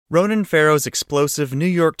Ronan Farrow's explosive New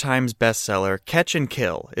York Times bestseller, Catch and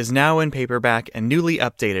Kill, is now in paperback and newly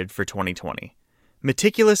updated for 2020.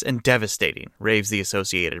 Meticulous and devastating, raves the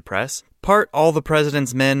Associated Press. Part All the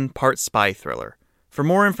President's Men, part spy thriller. For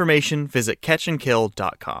more information, visit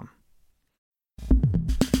catchandkill.com.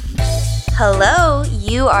 Hello,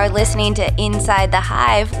 you are listening to Inside the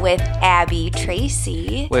Hive with Abby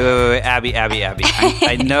Tracy. Wait, Abby.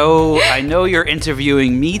 I know you're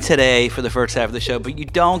interviewing me today for the first half of the show, but you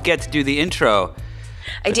don't get to do the intro.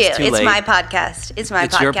 I do. It's my podcast. It's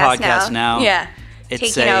your podcast now. Yeah.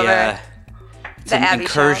 It's taking over it's an Abby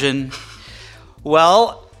incursion. Show.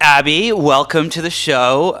 Well, Abby, welcome to the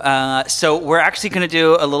show. So we're actually going to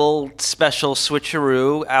do a little special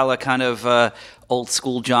switcheroo, a la kind of old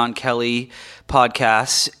school John Kelly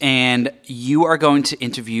podcast, and you are going to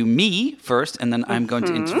interview me first, and then I'm going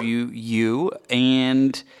to interview you.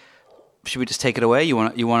 And should we just take it away? You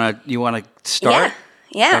want to start?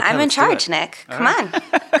 Yeah, okay, I'm in charge, Nick. Come on.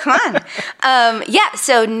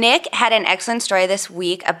 So Nick had an excellent story this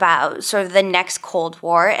week about sort of the next Cold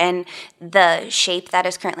War and the shape that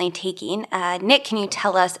is currently taking. Nick, can you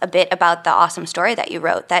tell us a bit about the awesome story that you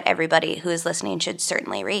wrote that everybody who is listening should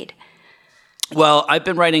certainly read? Well, I've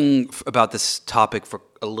been writing about this topic for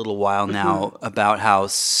a little while now, about how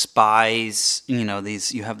spies,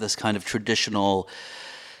 you have this kind of traditional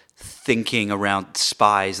thinking around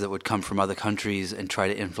spies that would come from other countries and try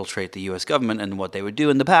to infiltrate the U.S. government. And what they would do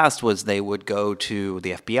in the past was they would go to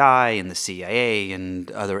the FBI and the CIA and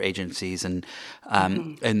other agencies, and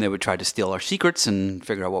they would try to steal our secrets and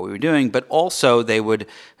figure out what we were doing. But also they would,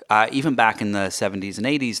 even back in the 70s and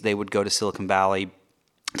 80s, they would go to Silicon Valley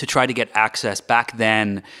to try to get access back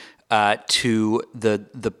then to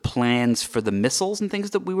the plans for the missiles and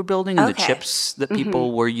things that we were building, and the chips that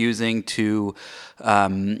people were using to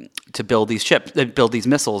build these chips, build these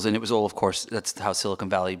missiles. And it was all, of course, that's how Silicon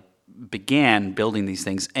Valley began building these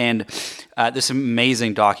things. And there's some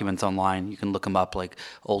amazing documents online. You can look them up, like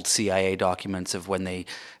old CIA documents of when they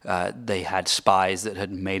had spies that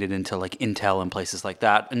had made it into like Intel and places like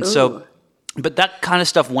that. And but that kind of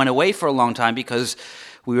stuff went away for a long time because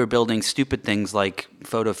we were building stupid things like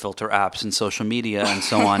photo filter apps and social media and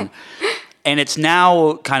so on. And it's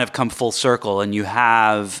now kind of come full circle, and you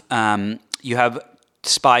have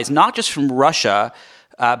spies not just from Russia,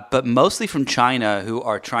 but mostly from China, who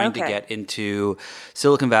are trying to get into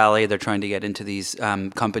Silicon Valley. They're trying to get into these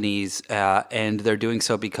companies, and they're doing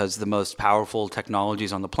so because the most powerful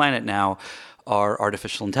technologies on the planet now are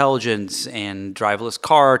artificial intelligence and driverless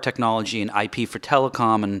car technology and IP for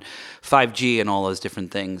telecom and 5G and all those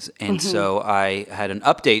different things. And so I had an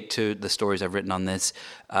update to the stories I've written on this,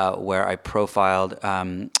 where I profiled,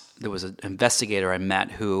 there was an investigator I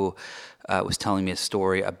met who was telling me a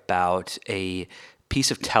story about a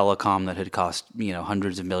piece of telecom that had cost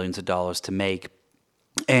hundreds of millions of dollars to make,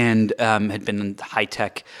 and had been in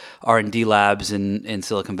high-tech R&D labs in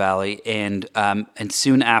Silicon Valley. And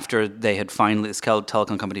soon after they had this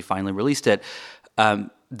telecom company finally released it,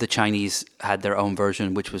 the Chinese had their own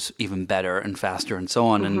version, which was even better and faster and so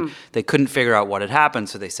on. And they couldn't figure out what had happened,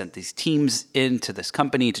 so they sent these teams into this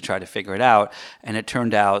company to try to figure it out. And it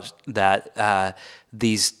turned out that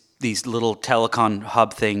these little telecom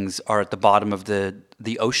hub things are at the bottom of the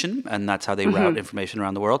ocean, and that's how they route information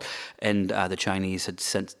around the world. And the Chinese had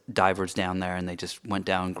sent divers down there, and they just went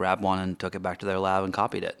down, grabbed one, and took it back to their lab and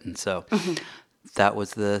copied it. And so that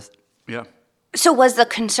was So was the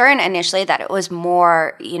concern initially that it was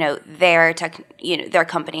more, their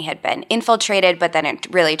company had been infiltrated, but then it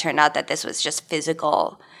really turned out that this was just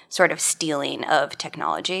physical sort of stealing of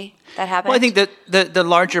technology that happened? Well, I think that the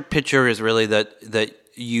larger picture is really that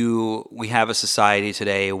we have a society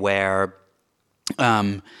today where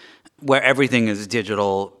everything is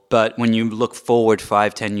digital, but when you look forward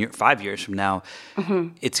 5 years from now,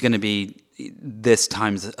 it's going to be this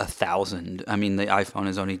times 1,000. I mean, the iPhone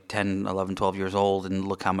is only 10, 11, 12 years old, and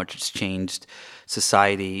look how much it's changed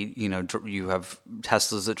society. You have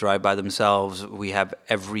Teslas that drive by themselves. We have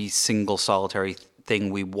every single solitary thing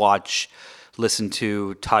we watch, listen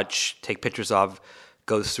to, touch, take pictures of,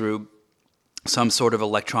 goes through some sort of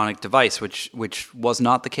electronic device, which was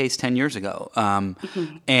not the case 10 years ago,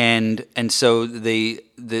 and so the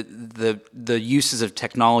uses of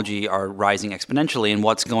technology are rising exponentially. And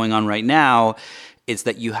what's going on right now is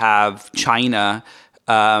that you have China,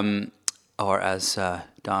 or as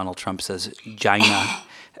Donald Trump says, China.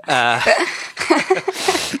 And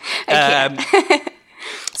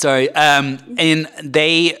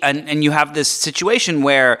you have this situation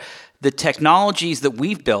where the technologies that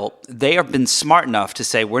we've built, they have been smart enough to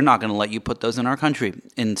say, we're not going to let you put those in our country.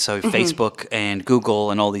 And so Facebook and Google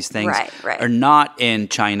and all these things are not in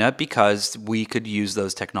China because we could use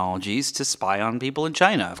those technologies to spy on people in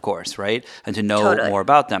China, of course, right? And to know more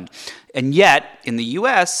about them. And yet, in the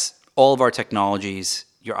US, all of our technologies,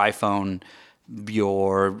 your iPhone,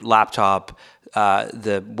 your laptop,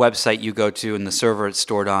 the website you go to and the server it's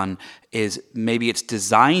stored on is maybe it's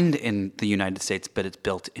designed in the United States, but it's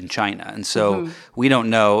built in China. And so we don't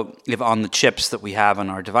know if on the chips that we have on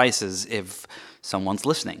our devices, if someone's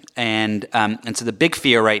listening. And so the big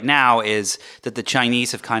fear right now is that the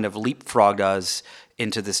Chinese have kind of leapfrogged us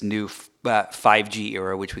into this new 5G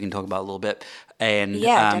era, which we can talk about a little bit. And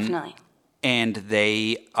definitely. And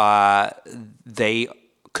they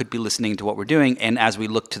could be listening to what we're doing. And as we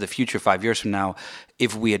look to the future 5 years from now,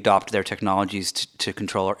 if we adopt their technologies to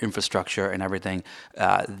control our infrastructure and everything,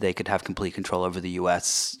 they could have complete control over the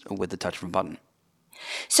U.S. with the touch of a button.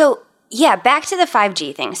 So, back to the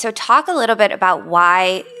 5G thing. So talk a little bit about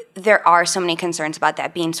why there are so many concerns about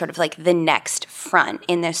that being sort of like the next front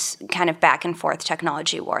in this kind of back and forth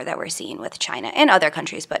technology war that we're seeing with China and other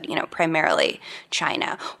countries, but, primarily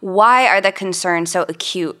China. Why are the concerns so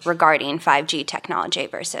acute regarding 5G technology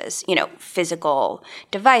versus, physical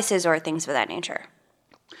devices or things of that nature?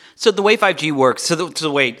 So the way 5G works,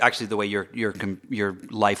 the way your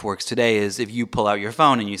life works today is if you pull out your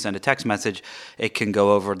phone and you send a text message, it can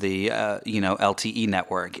go over the LTE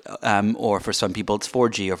network, or for some people it's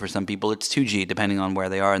 4G, or for some people it's 2G, depending on where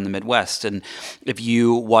they are in the Midwest. And if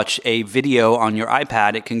you watch a video on your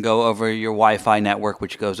iPad, it can go over your Wi-Fi network,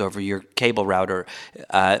 which goes over your cable router,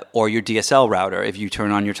 or your DSL router. If you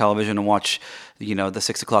turn on your television and watch the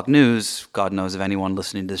 6 o'clock news, God knows if anyone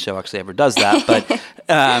listening to the show actually ever does that, but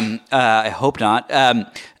I hope not.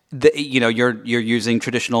 You're using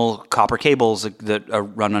traditional copper cables that are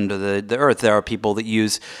run under the earth. There are people that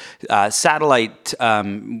use satellite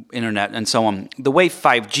internet and so on. The way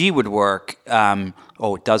 5G would work,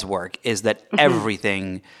 it does work, is that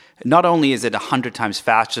everything. Not only is it 100 times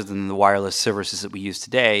faster than the wireless services that we use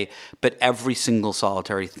today, but every single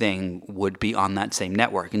solitary thing would be on that same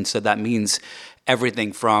network. And so that means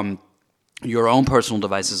everything from your own personal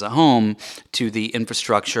devices at home to the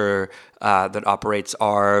infrastructure that operates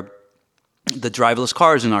the driverless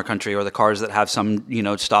cars in our country, or the cars that have some,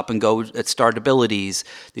 stop and go at start abilities.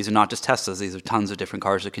 These are not just Teslas. These are tons of different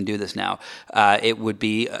cars that can do this now. It would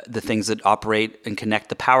be the things that operate and connect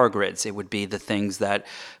the power grids. It would be the things that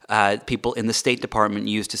people in the State Department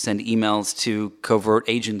use to send emails to covert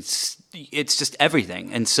agents. It's just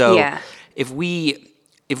everything. And so if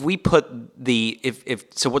we put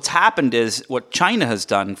so what's happened is what China has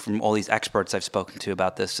done, from all these experts I've spoken to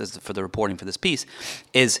about this for the reporting for this piece,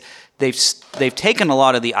 is they've taken a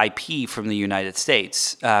lot of the IP from the United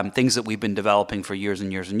States, things that we've been developing for years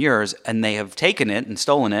and years and years, and they have taken it and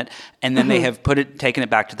stolen it, and then they have taken it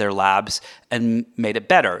back to their labs and made it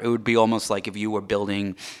better. It would be almost like if you were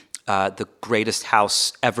building the greatest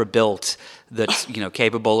house ever built that's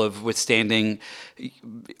capable of withstanding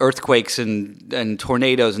earthquakes and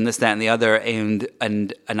tornadoes and this, that, and the other, and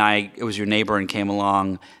it was your neighbor and came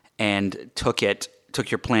along and took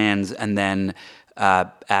your plans and then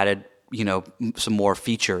added some more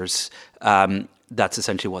features. That's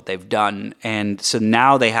essentially what they've done. And so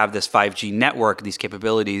now they have this 5G network, these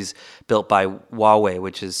capabilities built by Huawei,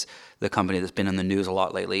 which is the company that's been in the news a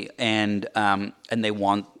lot lately, and they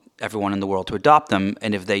want everyone in the world to adopt them.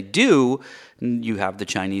 And if they do, you have the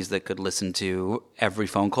Chinese that could listen to every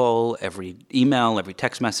phone call, every email, every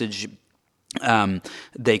text message.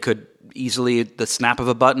 They could easily, at the snap of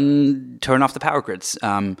a button, turn off the power grids.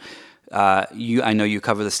 I know you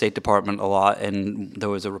cover the State Department a lot, and there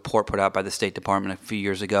was a report put out by the State Department a couple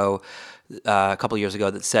of years ago,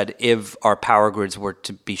 that said if our power grids were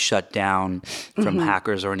to be shut down from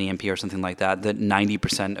hackers or an EMP or something like that, that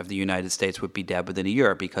 90% of the United States would be dead within a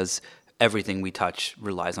year, because everything we touch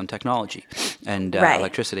relies on technology and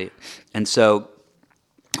electricity. And so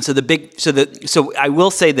I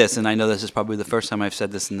will say this, and I know this is probably the first time I've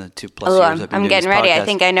said this in the 2+ years I've been doing I'm getting this ready. podcast. I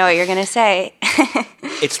think I know what you're going to say.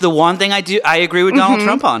 It's the one thing I agree with Donald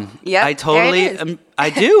Trump on. Yeah, I totally,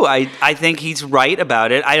 I do. I think he's right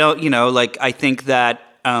about it. I don't, I think that,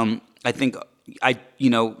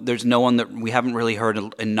 there's no one that we haven't really heard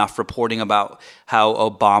enough reporting about how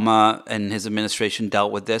Obama and his administration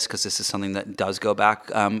dealt with this, because this is something that does go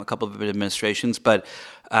back a couple of administrations. But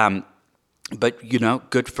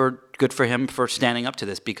good for him for standing up to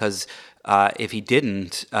this, because if he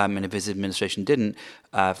didn't, and if his administration didn't,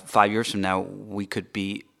 5 years from now we could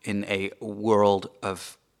be in a world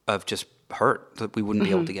of just hurt that we wouldn't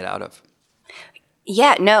be able to get out of.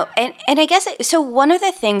 Yeah, no. And I guess, so one of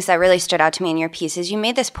the things that really stood out to me in your piece is you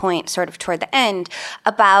made this point sort of toward the end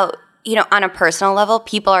about, on a personal level,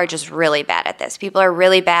 people are just really bad at this. People are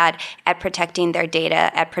really bad at protecting their data,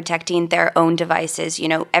 at protecting their own devices.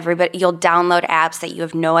 Everybody, you'll download apps that you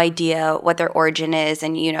have no idea what their origin is,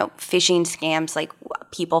 and, phishing scams, like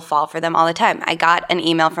people fall for them all the time. I got an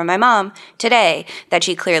email from my mom today that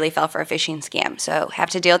she clearly fell for a phishing scam, so have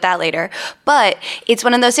to deal with that later. But it's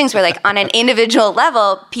one of those things where, like, on an individual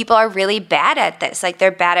level, people are really bad at this. Like, they're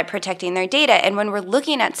bad at protecting their data. And when we're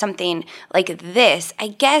looking at something like this, I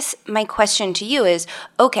guess my question to you is,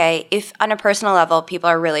 okay, if on a personal level, people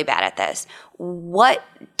are really bad at this, what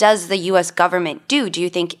does the U.S. government do? Do you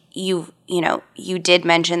think you did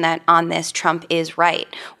mention that on this, Trump is right.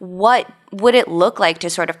 What would it look like to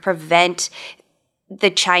sort of prevent the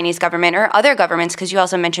Chinese government or other governments, because you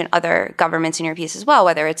also mentioned other governments in your piece as well,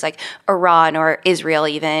 whether it's like Iran or Israel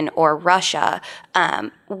even, or Russia.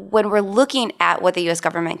 When we're looking at what the U.S.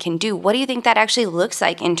 government can do, what do you think that actually looks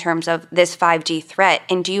like in terms of this 5G threat?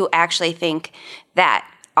 And do you actually think that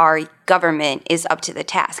our government is up to the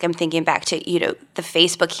task? I'm thinking back to, the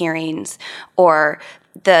Facebook hearings or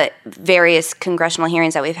the various congressional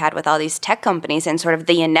hearings that we've had with all these tech companies and sort of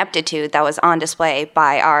the ineptitude that was on display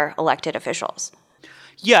by our elected officials.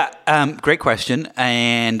 Yeah, great question,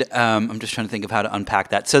 and I'm just trying to think of how to unpack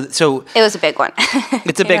that. So it was a big one.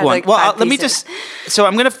 It's a big one. Like well, let me just. So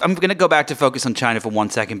I'm gonna go back to focus on China for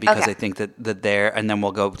 1 second because I think that there, and then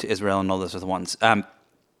we'll go to Israel and all those other ones.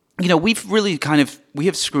 We've really we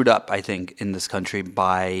have screwed up, I think, in this country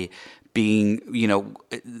by being,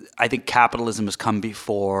 I think capitalism has come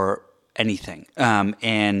before anything,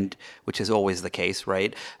 and which is always the case,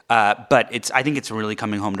 right? But I think it's really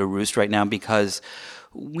coming home to roost right now because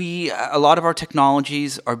a lot of our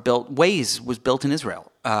technologies are built. Waze was built in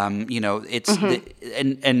Israel. It's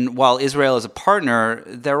and while Israel is a partner,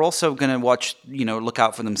 they're also going to look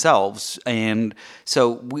out for themselves, and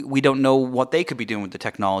so we don't know what they could be doing with the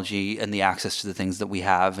technology and the access to the things that we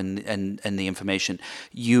have and the information.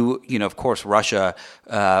 Of course, Russia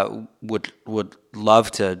would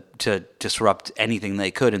love to disrupt anything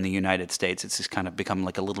they could in the United States. It's just kind of become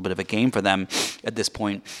like a little bit of a game for them at this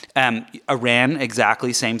point. Iran,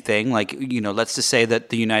 exactly same thing. Like, let's just say that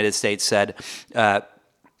the United States said,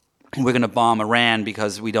 we're going to bomb Iran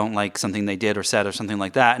because we don't like something they did or said or something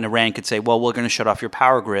like that. And Iran could say, well, we're going to shut off your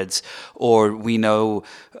power grids. Or we know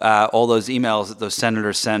all those emails that those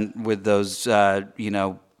senators sent with those,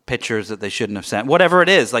 pictures that they shouldn't have sent. Whatever it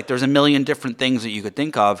is, like there's a million different things that you could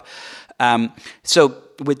think of. So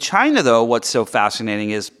with China, though, what's so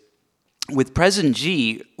fascinating is with President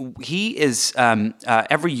Xi, he is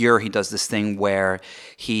every year he does this thing where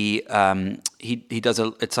he does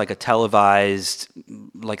it's like a televised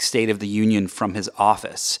like State of the Union from his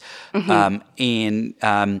office, and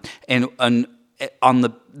on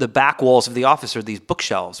the back walls of the office are these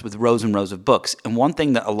bookshelves with rows and rows of books. And one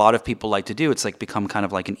thing that a lot of people like to do, it's like become kind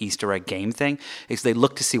of like an Easter egg game thing, is they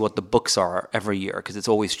look to see what the books are every year because it's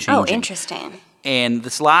always changing. Oh, interesting. And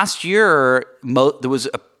this last year,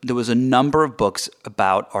 there was a number of books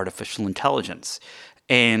about artificial intelligence.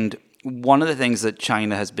 And one of the things that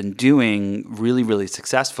China has been doing really, really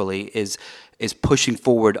successfully is pushing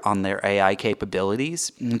forward on their AI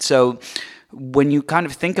capabilities. And so when you kind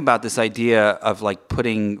of think about this idea of like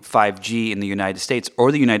putting 5G in the United States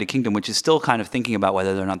or the United Kingdom, which is still kind of thinking about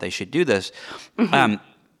whether or not they should do this,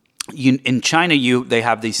 in China, they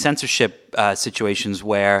have these censorship situations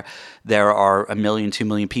where there are 1 million, 2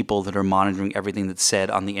 million people that are monitoring everything that's said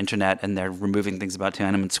on the internet, and they're removing things about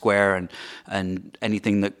Tiananmen Square and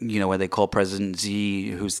anything that where they call President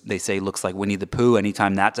Xi, who they say looks like Winnie the Pooh.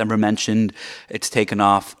 Anytime that's ever mentioned, it's taken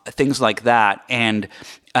off. Things like that, and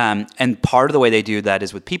part of the way they do that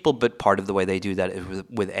is with people, but part of the way they do that is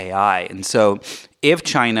with AI. And so, if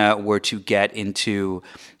China were to get into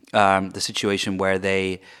the situation where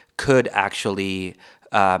they could actually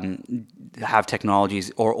have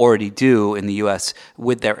technologies, or already do in the U.S.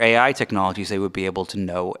 with their AI technologies, they would be able to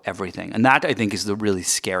know everything. And that, I think, is the really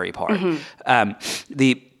scary part.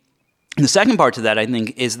 The second part to that, I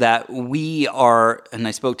think, is that we are, and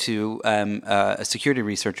I spoke to a security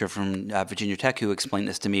researcher from Virginia Tech who explained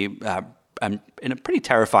this to me in a pretty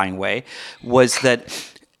terrifying way, was that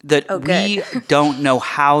we don't know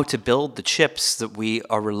how to build the chips that we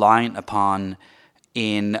are reliant upon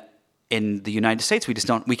in the United States. We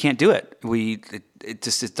can't do it.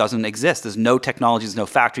 It doesn't exist. There's no technology, there's no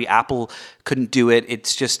factory. Apple couldn't do it.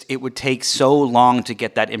 It would take so long to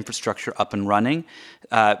get that infrastructure up and running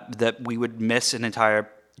that we would miss an entire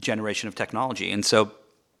generation of technology. And so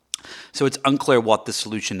So it's unclear what the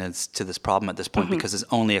solution is to this problem at this point because there's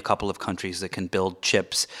only a couple of countries that can build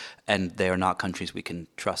chips, and they are not countries we can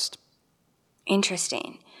trust.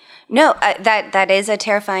 Interesting. No, that is a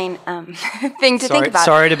terrifying thing to think about.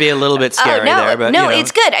 Sorry to be a little bit scary there, but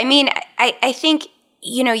it's good. I mean, I think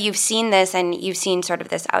you've seen this and you've seen sort of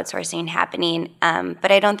this outsourcing happening,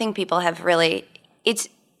 but I don't think people have really. It's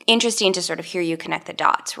interesting to sort of hear you connect the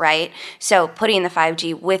dots, right? So putting the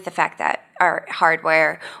 5G with the fact that our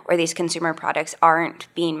hardware or these consumer products aren't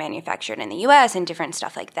being manufactured in the U.S. and different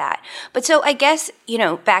stuff like that. But so I guess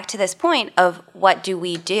back to this point of what do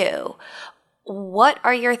we do? What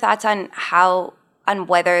are your thoughts on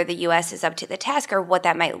whether the U.S. is up to the task or what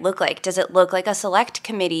that might look like? Does it look like a select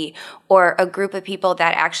committee or a group of people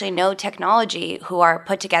that actually know technology who are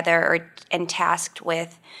put together and tasked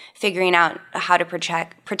with figuring out how to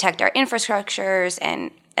protect our infrastructures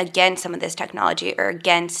and against some of this technology or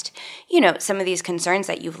against, some of these concerns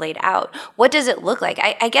that you've laid out? What does it look like?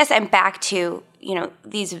 I guess I'm back to,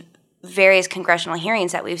 these various congressional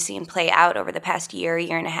hearings that we've seen play out over the past year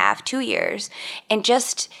and a half, 2 years, and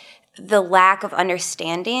just the lack of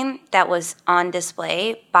understanding that was on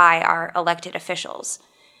display by our elected officials.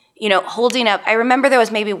 Holding up, I remember there was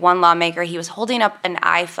maybe one lawmaker, he was holding up an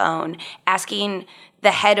iPhone asking the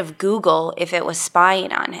head of Google if it was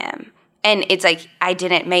spying on him. And it's like, I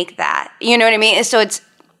didn't make that. You know what I mean? So it's,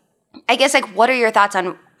 I guess, what are your thoughts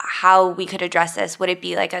on how we could address this? Would it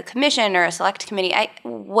be like a commission or a select committee?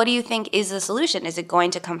 What do you think is the solution? Is it going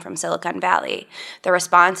to come from Silicon Valley? The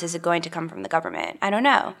response, is it going to come from the government? I don't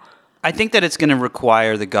know. I think that it's going to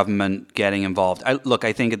require the government getting involved.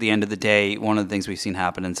 I think at the end of the day, one of the things we've seen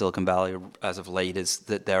happen in Silicon Valley as of late is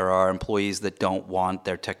that there are employees that don't want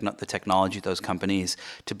the technology of those companies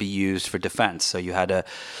to be used for defense. So you had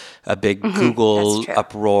a big Google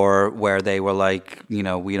uproar where they were like, we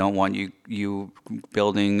don't want you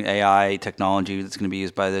building AI technology that's going to be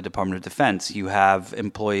used by the Department of Defense. You have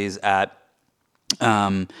employees at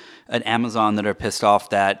Amazon that are pissed off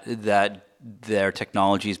that their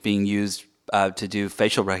technology is being used to do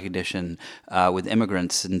facial recognition with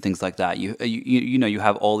immigrants and things like that. You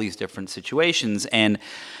have all these different situations, and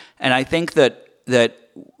I think that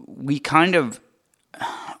we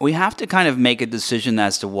have to kind of make a decision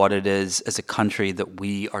as to what it is as a country that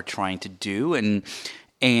we are trying to do, and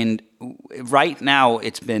right now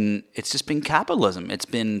it's just been capitalism. It's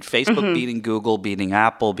been Facebook beating Google, beating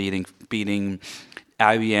Apple, beating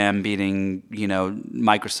IBM, beating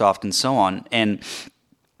Microsoft, and so on. And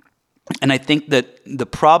I think that the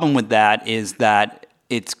problem with that is that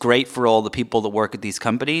it's great for all the people that work at these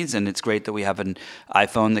companies, and it's great that we have an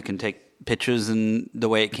iPhone that can take pictures in the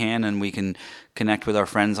way it can, and we can connect with our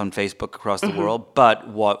friends on Facebook across the world. But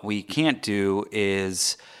what we can't do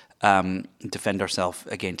is defend ourselves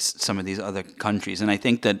against some of these other countries. And I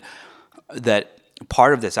think that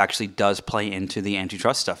part of this actually does play into the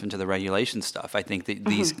antitrust stuff, into the regulation stuff. I think that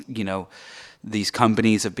these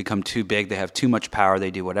companies have become too big. They have too much power.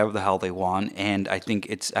 They do whatever the hell they want. And I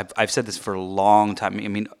think I've said this for a long time. I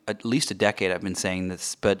mean, at least a decade I've been saying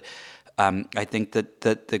this, but I think that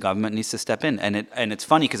the government needs to step in. And it's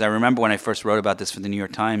funny because I remember when I first wrote about this for the New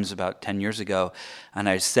York Times about 10 years ago, and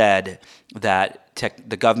I said that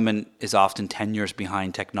the government is often 10 years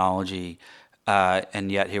behind technology.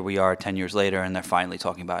 And yet here we are 10 years later, and they're finally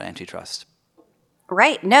talking about antitrust.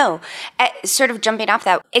 Right. No. Sort of jumping off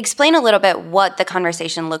that, explain a little bit what the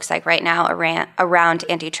conversation looks like right now around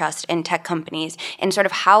antitrust and tech companies and sort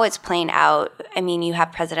of how it's playing out. I mean, you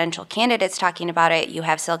have presidential candidates talking about it. You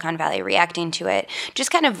have Silicon Valley reacting to it. Just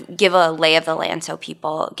kind of give a lay of the land so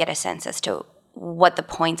people get a sense as to what the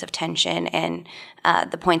points of tension and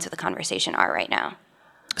the points of the conversation are right now.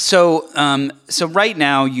 So right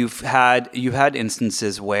now you've had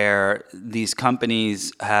instances where these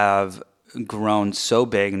companies have grown so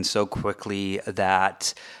big and so quickly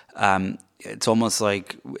that it's almost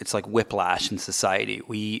like whiplash in society.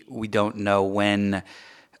 We don't know when.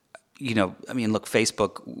 I mean, look,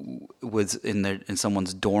 Facebook was in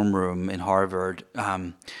someone's dorm room in Harvard.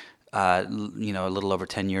 A little over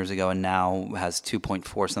 10 years ago, and now has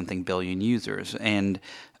 2.4 something billion users, and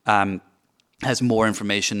has more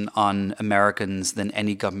information on Americans than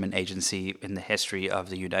any government agency in the history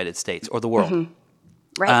of the United States or the world.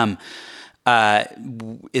 Right.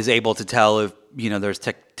 Is able to tell if there's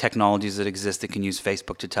technologies that exist that can use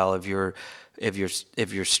Facebook to tell if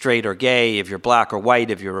you're straight or gay, if you're black or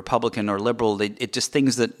white, if you're Republican or liberal. It just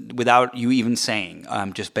things that without you even saying,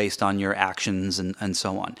 just based on your actions and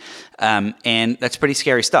so on. And that's pretty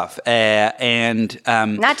scary stuff. Not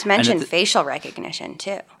to mention facial recognition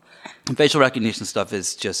too. Facial recognition stuff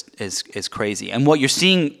is just is crazy. And what you're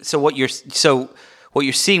seeing, what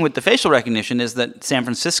you're seeing with the facial recognition is that San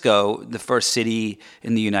Francisco, the first city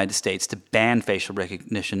in the United States to ban facial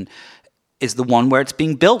recognition, is the one where it's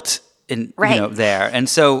being built in, there. And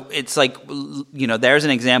so it's like, there's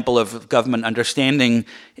an example of government understanding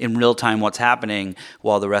in real time what's happening,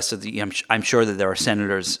 while the rest of I'm sure that there are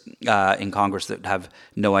senators in Congress that have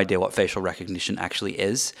no idea what facial recognition actually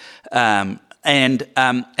is. And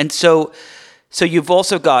so you've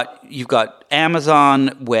also got Amazon,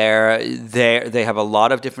 where they have a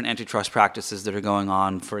lot of different antitrust practices that are going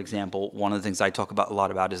on. For example, one of the things I talk a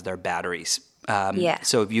lot about is their batteries.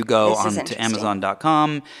 So if you go onto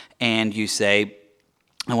Amazon.com and you say,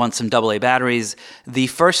 I want some AA batteries, the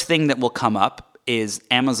first thing that will come up is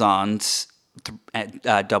Amazon's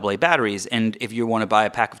AA batteries. And if you want to buy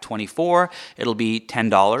a pack of 24, it'll be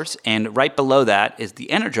 $10. And right below that is the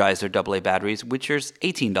Energizer AA batteries, which is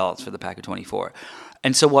 $18 for the pack of 24.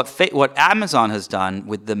 And so what Amazon has done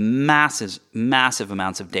with the massive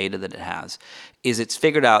amounts of data that it has is it's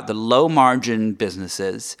figured out the low margin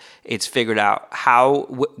businesses. It's figured out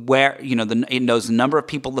it knows the number of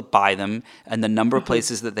people that buy them and the number of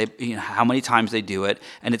places that how many times they do it.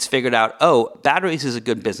 And it's figured out, batteries is a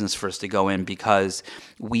good business for us to go in because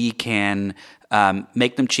we can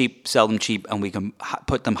make them cheap, sell them cheap, and we can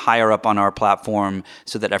put them higher up on our platform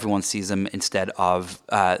so that everyone sees them instead of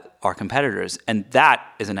our competitors. And that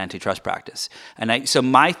is an antitrust practice. And so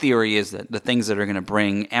my theory is that the things that are going to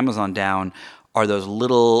bring Amazon down are those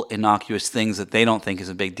little innocuous things that they don't think is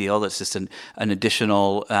a big deal. That's just an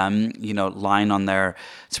additional line on their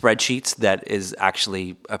spreadsheets that is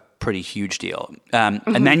actually a pretty huge deal.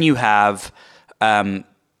 And then you have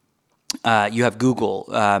Google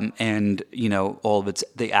and all of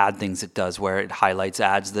the ad things it does, where it highlights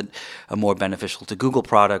ads that are more beneficial to Google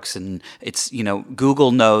products. And it's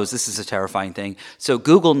Google knows, this is a terrifying thing. So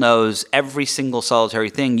Google knows every single solitary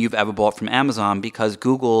thing you've ever bought from Amazon, because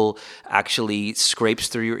Google actually scrapes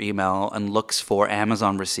through your email and looks for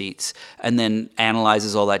Amazon receipts and then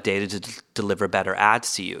analyzes all that data to deliver better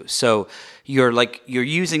ads to you. So you're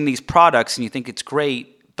using these products and you think it's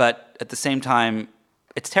great, but at the same time,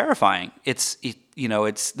 it's terrifying. It's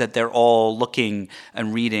that they're all looking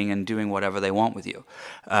and reading and doing whatever they want with you.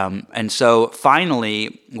 And so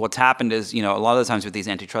finally, what's happened is, a lot of the times with these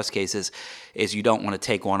antitrust cases is you don't want to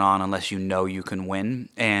take one on unless you know you can win.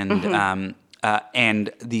 And and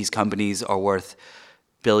these companies are worth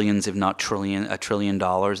billions, if not $1 trillion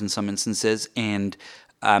in some instances. And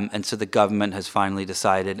so the government has finally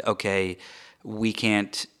decided, okay, we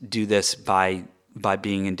can't do this by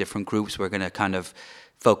being in different groups. We're going to kind of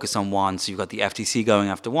focus on one. So you've got the FTC going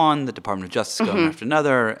after one, the Department of Justice going after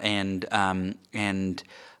another, and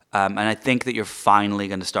I think that you're finally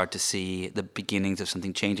going to start to see the beginnings of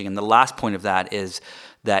something changing. And the last point of that is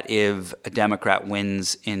that if a Democrat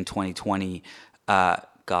wins in 2020,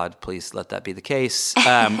 God, please let that be the case.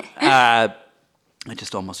 I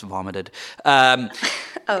just almost vomited.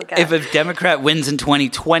 If a Democrat wins in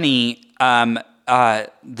 2020,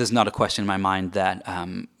 there's not a question in my mind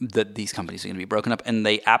that these companies are going to be broken up, and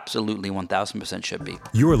they absolutely 1,000% should be.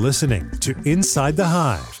 You're listening to Inside the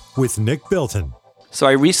Hive with Nick Bilton. So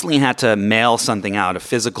I recently had to mail something out, a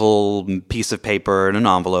physical piece of paper in an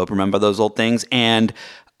envelope. Remember those old things? And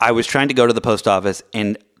I was trying to go to the post office,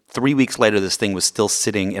 and 3 weeks later, this thing was still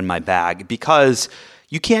sitting in my bag because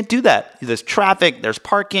you can't do that. There's traffic, there's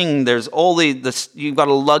parking, there's all this. You've got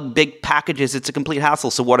to lug big packages. It's a complete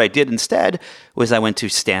hassle. So what I did instead was I went to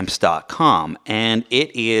Stamps.com, and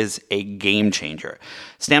it is a game changer.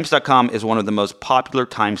 Stamps.com is one of the most popular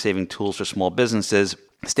time-saving tools for small businesses.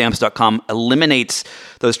 Stamps.com eliminates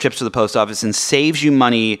those trips to the post office and saves you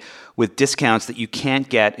money with discounts that you can't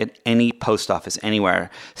get at any post office anywhere.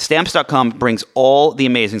 Stamps.com brings all the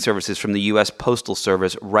amazing services from the U.S. Postal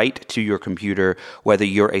Service right to your computer, whether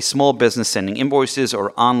you're a small business sending invoices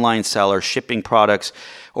or online seller shipping products,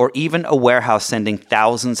 or even a warehouse sending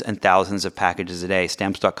thousands and thousands of packages a day.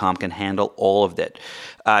 Stamps.com can handle all of it.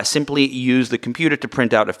 Simply use the computer to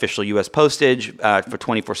print out official U.S. postage for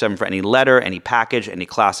 24/7 for any letter, any package, any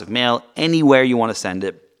class of mail, anywhere you want to send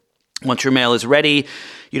it. Once your mail is ready,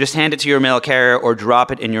 you just hand it to your mail carrier or drop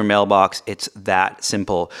it in your mailbox. It's that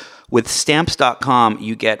simple. With Stamps.com,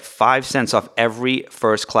 you get 5 cents off every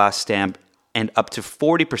first-class stamp and up to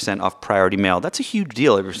 40% off priority mail. That's a huge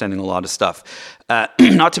deal if you're sending a lot of stuff.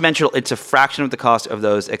 Not to mention, it's a fraction of the cost of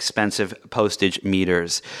those expensive postage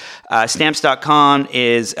meters. Stamps.com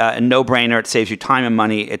is a no-brainer. It saves you time and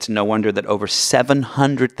money. It's no wonder that over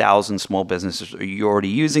 700,000 small businesses are already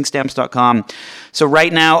using Stamps.com. So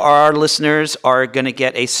right now, our listeners are going to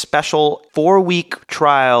get a special 4-week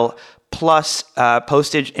trial plus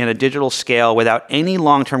postage and a digital scale without any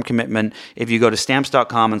long-term commitment if you go to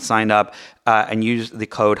stamps.com and sign up and use the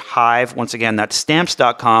code HIVE. Once again, that's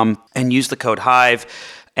stamps.com and use the code HIVE,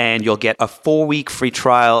 and you'll get a 4-week free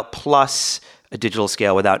trial plus a digital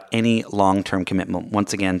scale without any long-term commitment.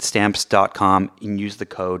 Once again, stamps.com and use the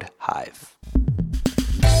code HIVE.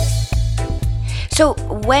 So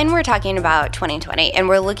when we're talking about 2020 and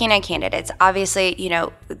we're looking at candidates, obviously,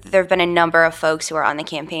 there have been a number of folks who are on the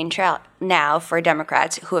campaign trail now for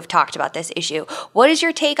Democrats who have talked about this issue. What is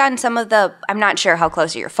your take on some of I'm not sure how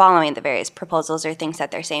closely you're following the various proposals or things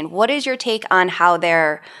that they're saying. What is your take on how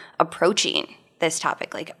they're approaching this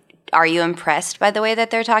topic? Like, are you impressed by the way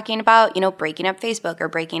that they're talking about, breaking up Facebook or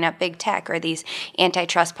breaking up big tech or these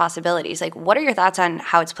antitrust possibilities? Like, what are your thoughts on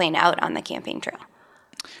how it's playing out on the campaign trail?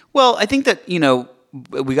 Well, I think that,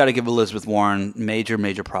 we got to give Elizabeth Warren major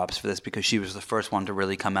props for this, because she was the first one to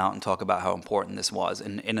really come out and talk about how important this was,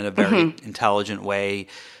 and in a very intelligent way,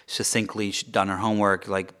 succinctly. She'd done her homework.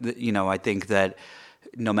 Like, I think that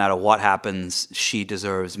no matter what happens, she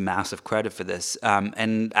deserves massive credit for this.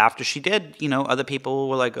 And after she did, other people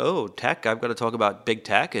were like, "Oh, tech! I've got to talk about big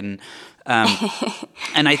tech." And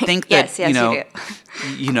I think that you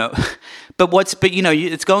do. But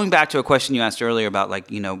it's going back to a question you asked earlier about, like,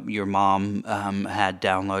 your mom had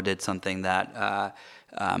downloaded something that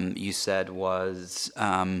you said was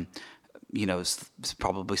probably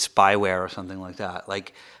spyware or something like that.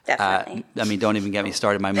 Like, definitely. Don't even get me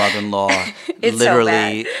started. My mother-in-law it's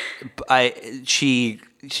literally, so bad. She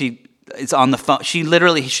is on the phone. She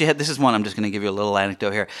had, this is one, I'm just going to give you a little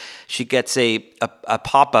anecdote here. She gets a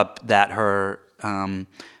pop-up that her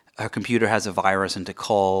computer has a virus and to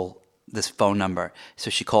call this phone number. So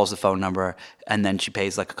she calls the phone number, and then she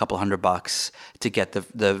pays like a couple $100 to get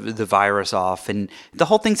the virus off. And the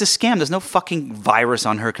whole thing's a scam. There's no fucking virus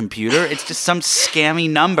on her computer. It's just some scammy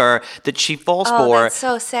number that she falls for. Oh, that's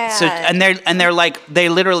so sad. So they're like, they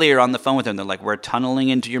literally are on the phone with her, and they're like, "We're tunneling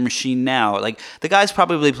into your machine now." Like, the guy's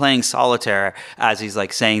probably playing solitaire as he's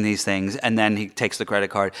like saying these things, and then he takes the credit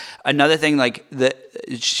card. Another thing like that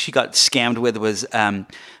she got scammed with was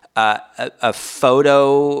a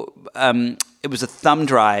photo. It was a thumb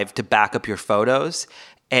drive to back up your photos,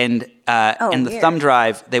 and the thumb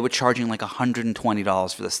drive, they were charging like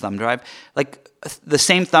 $120 for this thumb drive. Like, the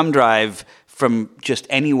same thumb drive from just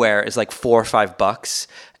anywhere is like $4 or $5,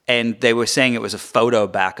 and they were saying it was a photo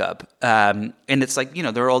backup. And it's like,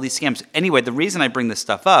 there are all these scams. Anyway, the reason I bring this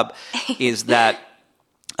stuff up is that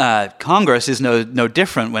Congress is no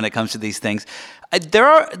different when it comes to these things.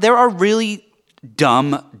 There are really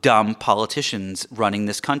dumb politicians running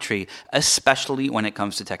this country, especially when it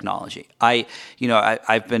comes to technology. I've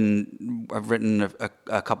written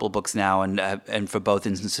a couple of books now, and for both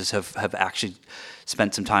instances have actually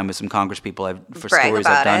spent some time with some Congress people for brag stories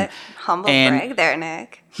about I've done. It. Humble brag there,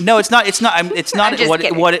 Nick. No, it's not. It's not. It's not.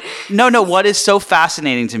 What is so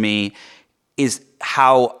fascinating to me is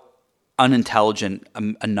how unintelligent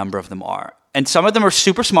a number of them are. And some of them are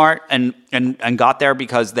super smart and got there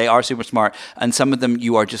because they are super smart. And some of them,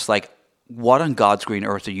 you are just like, what on God's green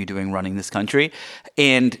earth are you doing running this country?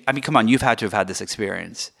 And I mean, come on, you've had to have had this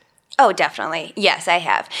experience. Oh, definitely. Yes, I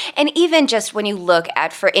have. And even just when you look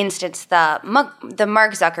at, for instance, the Mark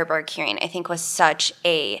Zuckerberg hearing, I think was such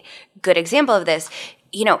a good example of this.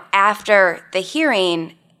 After the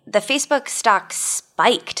hearing, the Facebook stock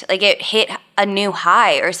spiked. Like, it hit a new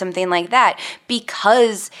high or something like that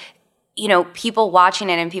because people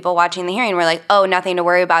watching it and people watching the hearing were like, "Oh, nothing to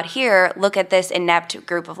worry about here. Look at this inept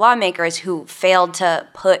group of lawmakers who failed to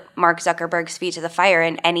put Mark Zuckerberg's feet to the fire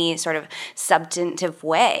in any sort of substantive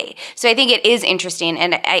way." So I think it is interesting.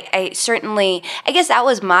 And I certainly, I guess that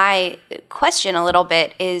was my question a little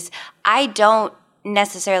bit, is I don't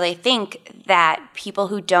necessarily think that people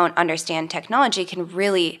who don't understand technology can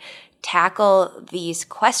really tackle these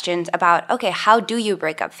questions about, okay, how do you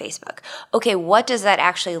break up Facebook? Okay, what does that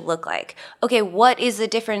actually look like? Okay, what is the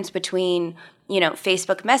difference between,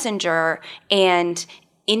 Facebook Messenger and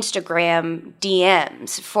Instagram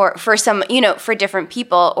DMs for some, for different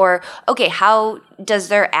people? Or, okay, how does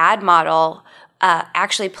their ad model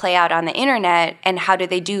actually play out on the internet, and how do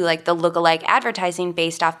they do like the lookalike advertising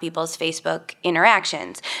based off people's Facebook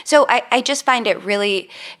interactions? So I just find it really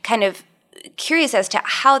kind of curious as to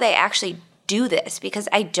how they actually do this, because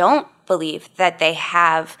I don't believe that they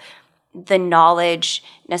have the knowledge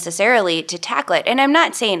necessarily to tackle it. And I'm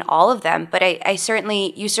not saying all of them, but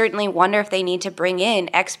you certainly wonder if they need to bring in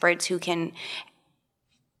experts who can,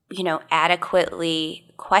 adequately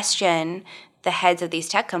question the heads of these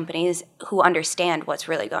tech companies who understand what's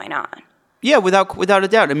really going on. Yeah, without a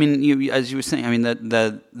doubt. I mean, as you were saying, I mean,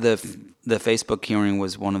 the Facebook hearing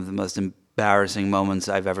was one of the most embarrassing moments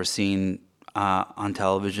I've ever seen on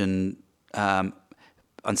television, on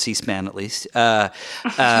C-SPAN at least,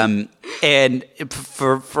 and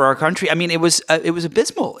for our country. I mean, it was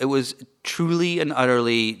abysmal. It was truly and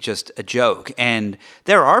utterly just a joke. And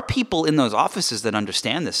there are people in those offices that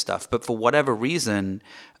understand this stuff, but for whatever reason,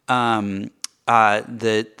 the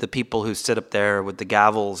people who sit up there with the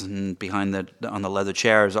gavels and on the leather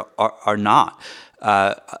chairs are not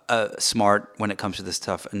smart when it comes to this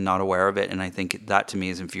stuff and not aware of it. And I think that to me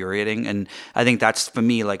is infuriating. And I think that's for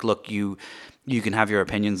me, like, look, you can have your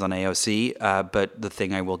opinions on AOC, but the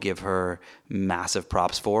thing I will give her massive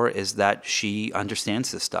props for is that she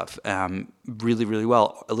understands this stuff really, really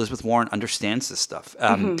well. Elizabeth Warren understands this stuff,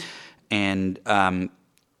 and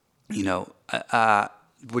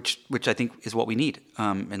which I think is what we need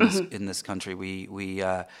in this country. We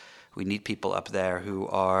need people up there who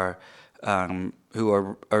are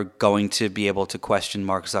going to be able to question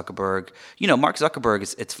Mark Zuckerberg. Mark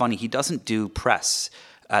Zuckerberg it's funny, he doesn't do press.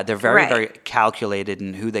 They're very, very calculated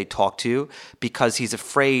in who they talk to because he's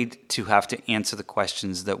afraid to have to answer the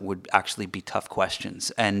questions that would actually be tough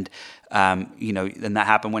questions. And, and that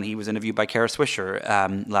happened when he was interviewed by Kara Swisher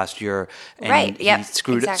last year. And he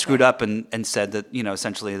screwed up and said that,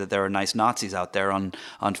 essentially that there are nice Nazis out there on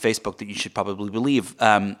Facebook that you should probably believe,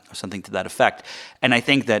 or something to that effect. And I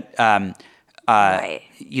think that...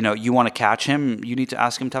 you want to catch him, you need to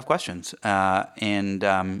ask him tough questions. And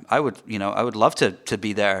I would love to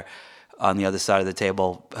be there on the other side of the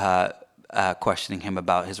table, questioning him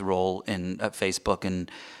about his role in Facebook and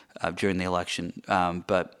during the election.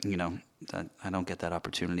 But I don't get that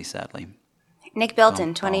opportunity, sadly. Nick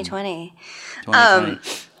Bilton, 2020. 2020.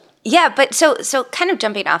 Yeah, but so kind of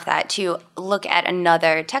jumping off that to look at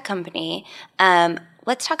another tech company.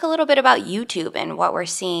 Let's talk a little bit about YouTube and what we're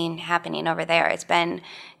seeing happening over there. It's been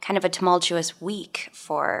kind of a tumultuous week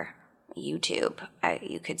for YouTube,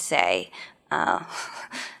 you could say.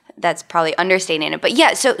 That's probably understating it. But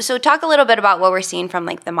yeah, so talk a little bit about what we're seeing from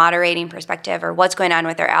like the moderating perspective or what's going on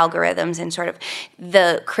with their algorithms and sort of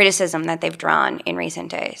the criticism that they've drawn in recent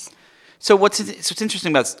days. So what's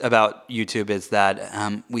interesting about YouTube is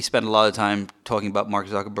that we spend a lot of time talking about Mark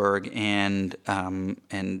Zuckerberg and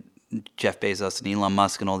Jeff Bezos and Elon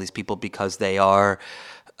Musk and all these people because they are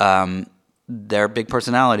they're big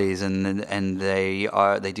personalities and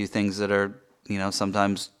they do things that are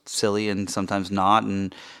sometimes silly and sometimes not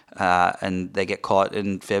and they get caught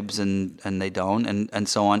in fibs and they don't and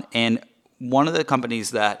so on. And one of the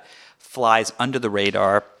companies that flies under the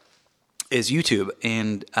radar is YouTube.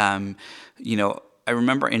 And I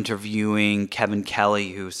remember interviewing Kevin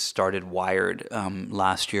Kelly, who started Wired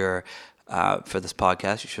last year. For this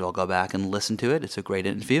podcast, you should all go back and listen to it. It's a great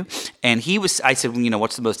interview. And I said,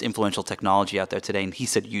 what's the most influential technology out there today? And he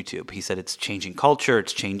said YouTube. He said it's changing culture.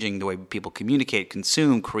 It's changing the way people communicate,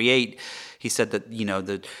 consume, create. He said that,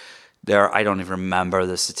 I don't even remember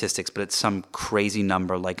the statistics, but it's some crazy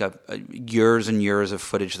number, like years and years of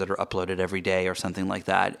footage that are uploaded every day or something like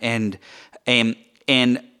that. And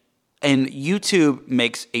YouTube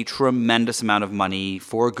makes a tremendous amount of money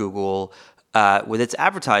for Google with its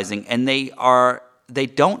advertising, and they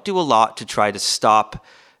don't do a lot to try to stop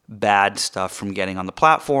bad stuff from getting on the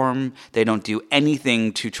platform. They don't do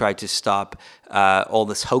anything to try to stop all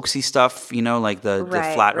this hoaxy stuff, like the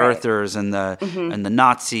flat earthers and the and the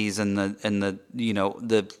Nazis and the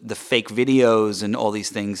fake videos and all these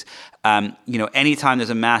things. Anytime there's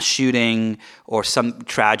a mass shooting or some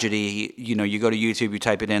tragedy, you go to YouTube, you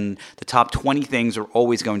type it in, the top 20 things are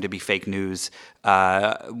always going to be fake news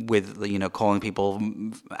with, calling people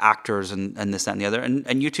actors and this, that, and the other. And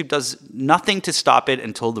YouTube does nothing to stop it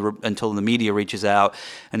until the media reaches out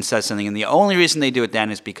and says something. And the only reason they do it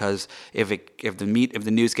then is because if the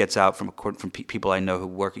news gets out from people I know who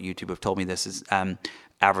work at YouTube have told me this is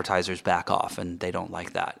advertisers back off and they don't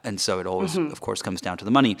like that, and so it always of course comes down to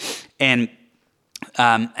the money. And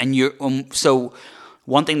so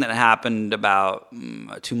one thing that happened about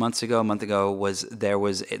a month ago was there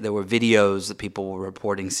were videos that people were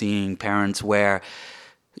reporting seeing, parents, where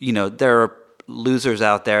there are losers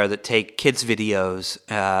out there that take kids' videos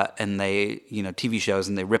and they TV shows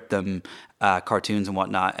and they rip them, cartoons and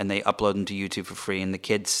whatnot, and they upload them to YouTube for free, and the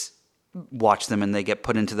kids watch them and they get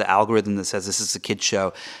put into the algorithm that says this is a kid's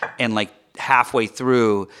show, and like halfway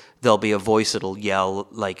through there'll be a voice that'll yell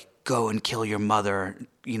like, go and kill your mother,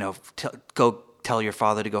 go tell your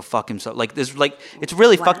father to go fuck himself. Like there's it's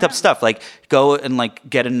really fucked up stuff, like go and like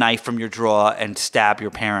get a knife from your drawer and stab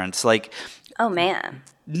your parents. Like, oh man,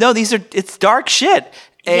 no, it's dark shit.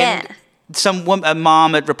 And a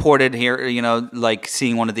mom had reported here, like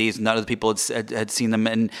seeing one of these. None of the people had seen them,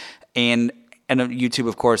 and YouTube,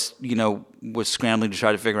 of course, was scrambling to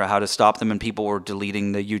try to figure out how to stop them, and people were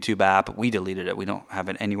deleting the YouTube app. We deleted it. We don't have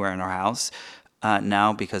it anywhere in our house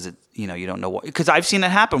now because you don't know what. Because I've seen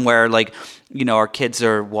it happen where, like, our kids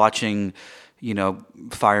are watching,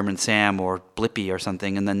 Fireman Sam or Blippi or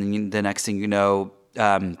something, and then the next thing you know.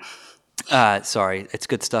 Sorry, it's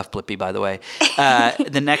good stuff, Blippi, by the way.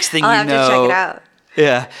 The next thing I'll have to check it out.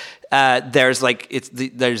 Yeah. There's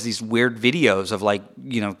there's these weird videos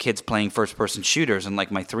of kids playing first person shooters, and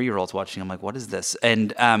like my 3-year-old's watching. I'm like, what is this?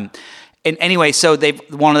 And anyway, so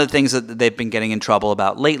one of the things that they've been getting in trouble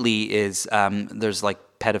about lately is there's like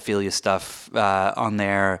pedophilia stuff on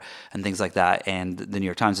there and things like that, and the New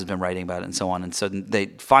York Times has been writing about it and so on. And so they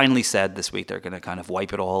finally said this week they're going to kind of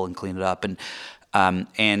wipe it all and clean it up. And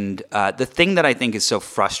the thing that I think is so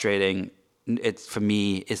frustrating for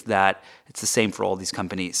me is that it's the same for all these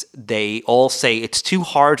companies. They all say it's too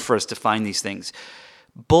hard for us to find these things.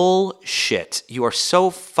 Bullshit. You are so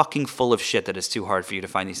fucking full of shit that it's too hard for you to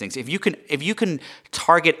find these things. If you can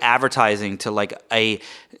target advertising to like a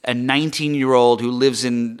 19-year-old who lives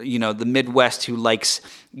in, the Midwest who likes,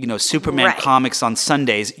 Superman comics on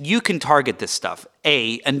Sundays, you can target this stuff.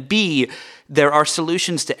 A, and B, there are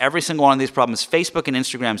solutions to every single one of these problems. Facebook and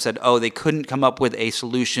Instagram said, they couldn't come up with a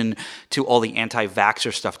solution to all the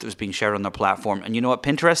anti-vaxxer stuff that was being shared on their platform. And you know what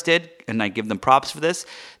Pinterest did? And I give them props for this.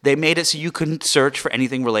 They made it so you couldn't search for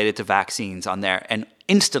anything related to vaccines on there. And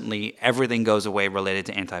instantly, everything goes away related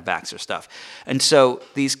to anti-vaxxer stuff. And so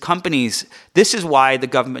these companies, this is why the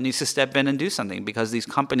government needs to step in and do something, because these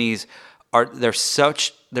companies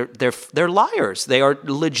they're liars. They are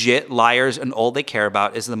legit liars, and all they care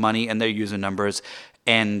about is the money and their user numbers.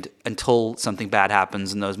 And until something bad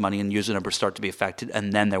happens and those money and user numbers start to be affected,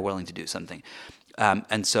 and then they're willing to do something.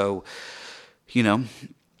 And so,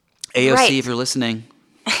 AOC, if you're listening.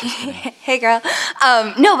 Hey, girl.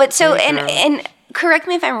 No, but so, and correct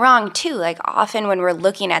me if I'm wrong, too. Like, often when we're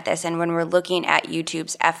looking at this and when we're looking at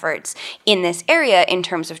YouTube's efforts in this area in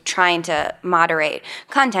terms of trying to moderate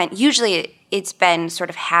content, usually it's been sort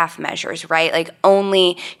of half measures, right? Like,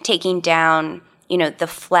 only taking down, the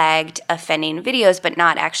flagged offending videos, but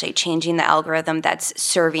not actually changing the algorithm that's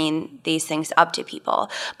serving these things up to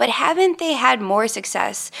people. But haven't they had more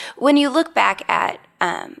success when you look back at,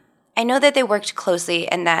 I know that they worked closely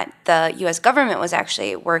and that the U.S. government was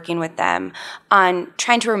actually working with them on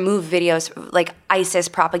trying to remove videos like ISIS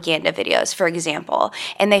propaganda videos, for example.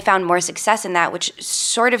 And they found more success in that, which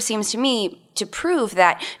sort of seems to me to prove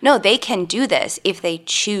that, no, they can do this if they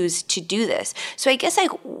choose to do this. So I guess,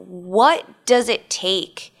 what does it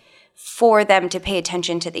take for them to pay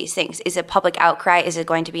attention to these things? Is it public outcry? Is it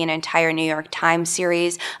going to be an entire New York Times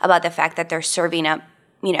series about the fact that they're serving up,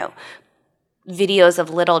 videos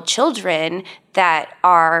of little children that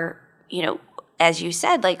are, as you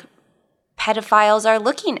said, like pedophiles are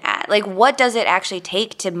looking at? Like, what does it actually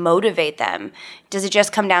take to motivate them? Does it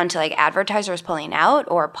just come down to like advertisers pulling out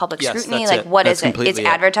or public scrutiny? Like, what is it? It's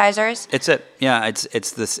advertisers? It's it. Yeah,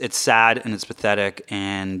 it's sad and it's pathetic.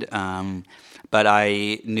 And but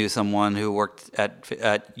I knew someone who worked at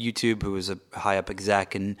YouTube who was a high up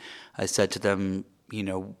exec, and I said to them,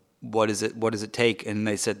 what does it take? And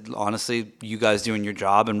they said, honestly, you guys doing your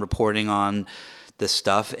job and reporting on this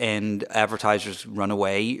stuff, and advertisers run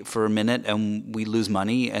away for a minute and we lose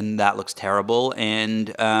money, and that looks terrible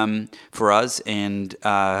and for us and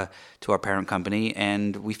to our parent company,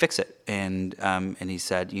 and we fix it. And he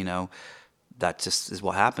said, that just is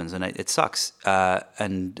what happens, and it sucks.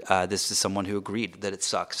 And this is someone who agreed that it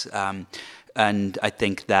sucks. And I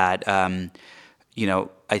think that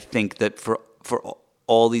for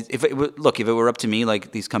all these, if it were up to me,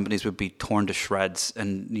 like, these companies would be torn to shreds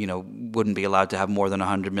and, wouldn't be allowed to have more than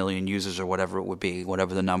 100 million users or whatever it would be,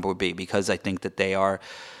 whatever the number would be, because I think that they are,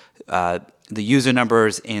 the user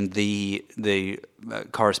numbers and the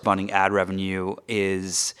corresponding ad revenue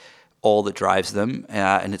is all that drives them,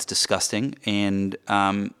 and it's disgusting. And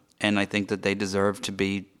I think that they deserve to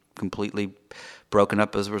be completely broken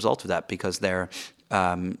up as a result of that, because they're,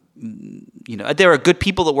 there are good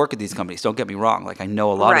people that work at these companies. Don't get me wrong. Like, I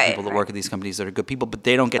know a lot of people that work at these companies that are good people, but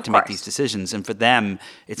they don't get to make these decisions. And for them,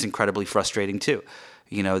 it's incredibly frustrating too.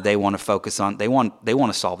 They want to focus on, they want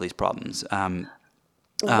to solve these problems.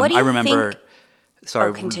 What do you remember, think?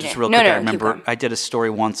 Sorry, Continue. just real quick. No, I remember I did a story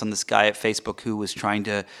once on this guy at Facebook who was trying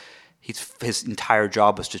to, his entire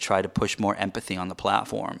job was to try to push more empathy on the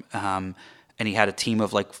platform. And he had a team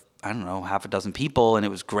of like, I don't know, half a dozen people, and it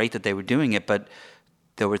was great that they were doing it, but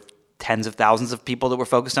there were tens of thousands of people that were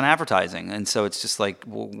focused on advertising. And so it's just like,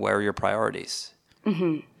 where are your priorities?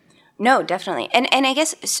 Mm-hmm. No, definitely. And I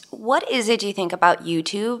guess, what is it, do you think, about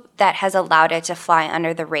YouTube that has allowed it to fly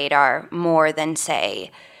under the radar more than, say,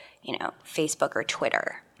 Facebook or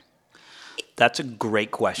Twitter? That's a great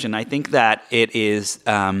question. I think that it is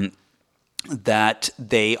that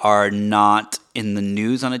they are not in the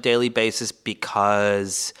news on a daily basis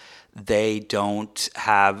because they don't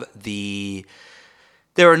have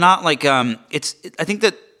they're not like I think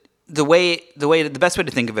that the best way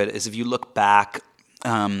to think of it is if you look back,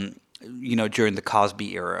 during the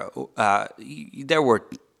Cosby era, there were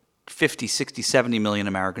 50, 60, 70 million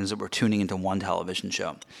Americans that were tuning into one television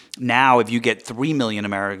show. Now, if you get 3 million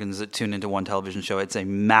Americans that tune into one television show, it's a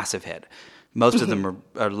massive hit. Most of them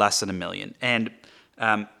are less than a million. And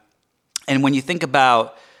when you think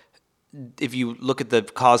about, if you look at the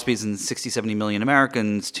Cosbys and 60, 70 million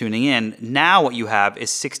Americans tuning in, now what you have is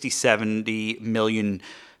 60, 70 million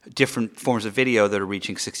different forms of video that are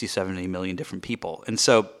reaching 60, 70 million different people. And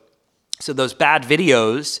so those bad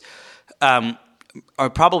videos are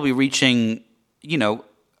probably reaching,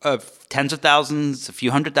 tens of thousands, a few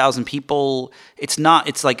 100,000 people. It's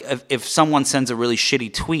like if someone sends a really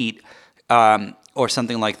shitty tweet or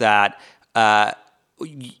something like that,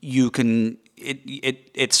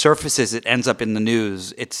 it surfaces, it ends up in the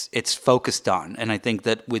news. It's focused on. And I think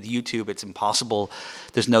that with YouTube, it's impossible.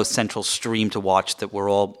 There's no central stream to watch that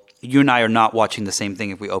you and I are not watching the same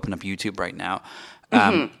thing if we open up YouTube right now.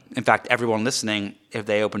 In fact, everyone listening, if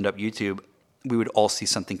they opened up YouTube, we would all see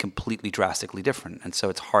something completely drastically different. And so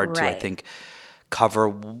it's hard to, I think, cover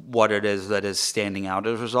what it is that is standing out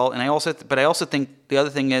as a result. And I also think the other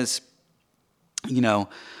thing is,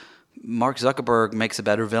 Mark Zuckerberg makes a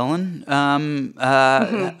better villain,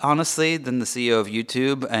 honestly, than the CEO of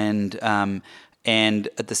YouTube, and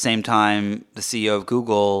at the same time, the CEO of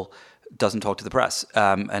Google doesn't talk to the press,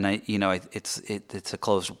 it's a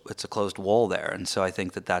closed wall there, and so I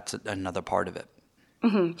think that that's another part of it.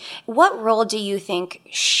 Mm-hmm. What role do you think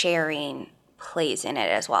sharing plays in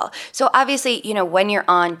it as well? So obviously, when you're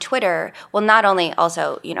on Twitter, well, not only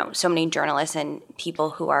also, so many journalists and people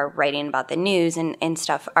who are writing about the news and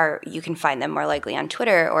stuff you can find them more likely on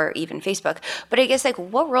Twitter or even Facebook. But I guess,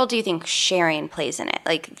 what role do you think sharing plays in it?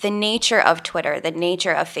 Like, the nature of Twitter, the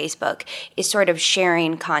nature of Facebook is sort of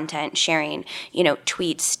sharing content, sharing,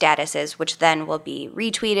 tweets, statuses, which then will be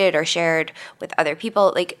retweeted or shared with other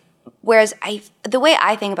people. Whereas the way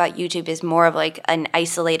I think about YouTube is more of an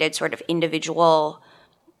isolated sort of individual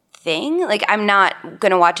thing. I'm not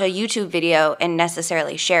going to watch a YouTube video and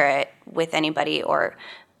necessarily share it with anybody, or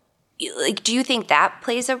do you think that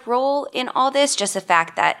plays a role in all this? Just the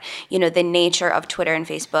fact that, the nature of Twitter and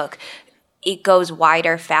Facebook, it goes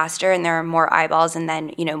wider faster and there are more eyeballs and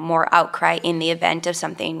then, more outcry in the event of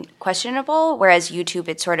something questionable. Whereas YouTube,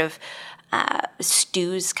 it's sort of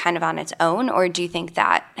stews kind of on its own, or do you think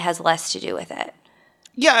that has less to do with it?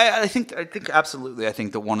 Yeah, I think absolutely. I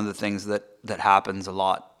think that one of the things that happens a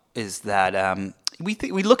lot is that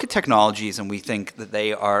we look at technologies and we think that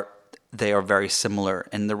they are very similar,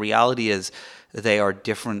 and the reality is they are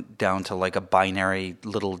different down to a binary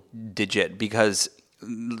little digit. Because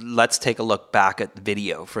let's take a look back at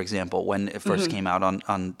video, for example, when it first came out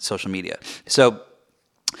on social media. So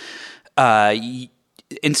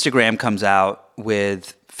Instagram comes out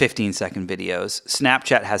with 15-second videos.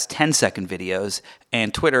 Snapchat has 10-second videos,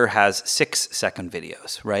 and Twitter has 6-second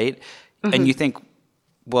videos, right? And you think,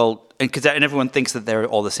 well, and everyone thinks that they're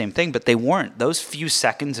all the same thing, but they weren't. Those few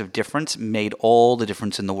seconds of difference made all the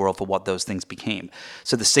difference in the world for what those things became.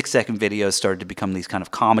 So the 6-second videos started to become these kind of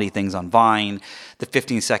comedy things on Vine. The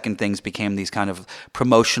 15-second things became these kind of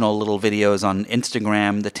promotional little videos on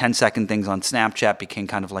Instagram. The 10-second things on Snapchat became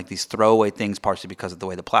kind of like these throwaway things, partially because of the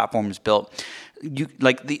way the platform is built.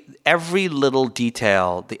 Every little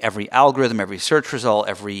detail, every algorithm, every search result,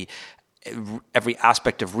 every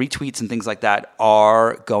aspect of retweets and things like that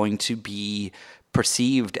are going to be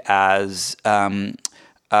perceived as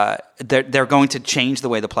they're going to change the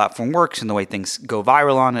way the platform works and the way things go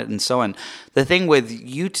viral on it and so on. The thing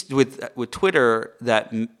with Twitter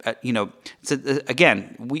that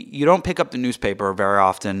again, you don't pick up the newspaper very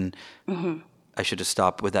often. I should have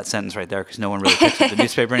stopped with that sentence right there because no one really picks up the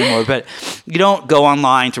newspaper anymore. But you don't go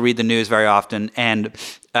online to read the news very often and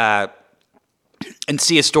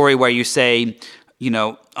see a story where you say,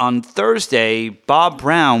 on Thursday, Bob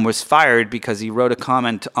Brown was fired because he wrote a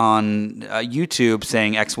comment on YouTube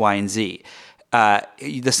saying X, Y, and Z.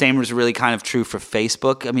 The same is really kind of true for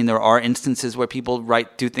Facebook. I mean, there are instances where people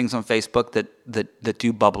do things on Facebook that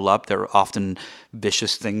do bubble up. There are often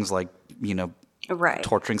vicious things like,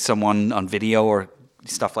 torturing someone on video or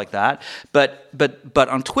stuff like that. But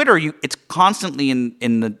on Twitter, it's constantly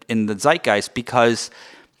in the zeitgeist because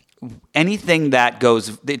anything that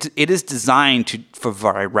goes, it is designed for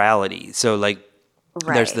virality. So like,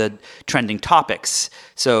 there's the trending topics.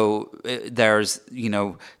 So there's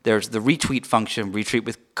the retweet function, retweet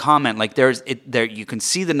with comment. Like there you can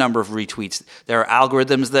see the number of retweets. There are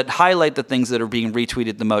algorithms that highlight the things that are being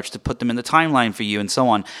retweeted the most to put them in the timeline for you, and so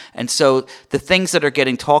on. And so the things that are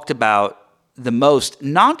getting talked about the most,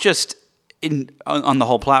 not just on the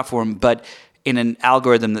whole platform, but in an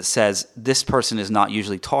algorithm that says this person is not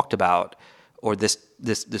usually talked about, or this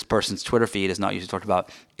person's Twitter feed is not usually talked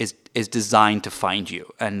about, is designed to find you,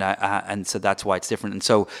 and so that's why it's different. And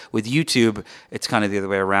so with YouTube, it's kind of the other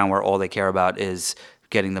way around, where all they care about is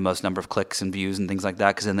getting the most number of clicks and views and things like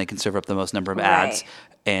that, because then they can serve up the most number of ads.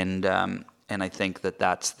 And I think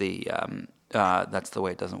that's the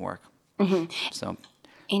way it doesn't work. Mm-hmm. So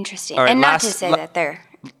interesting. Right, and not to say that they're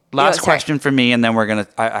last question for me, and then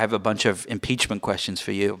I have a bunch of impeachment questions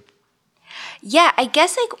for you. Yeah, I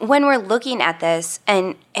guess like when we're looking at this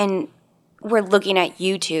and we're looking at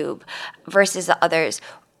YouTube versus the others,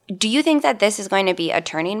 do you think that this is going to be a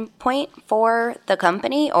turning point for the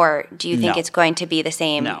company, or do you think it's going to be the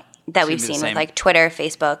same that we've seen with like Twitter,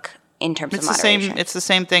 Facebook in terms of moderation? It's the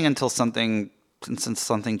same thing until something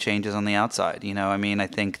changes on the outside. I mean, I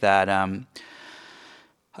think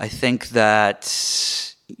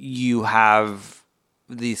that you have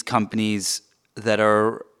these companies that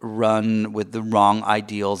are run with the wrong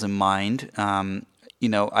ideals in mind.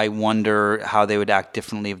 I wonder how they would act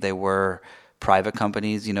differently if they were private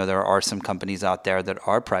companies. There are some companies out there that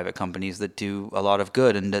are private companies that do a lot of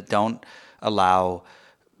good and that don't allow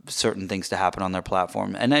certain things to happen on their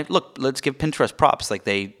platform. And let's give Pinterest props. Like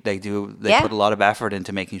they put a lot of effort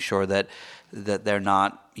into making sure that they're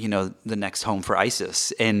not, the next home for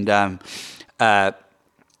ISIS. And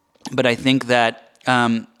but I think that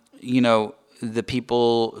the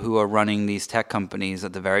people who are running these tech companies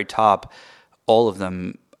at the very top, all of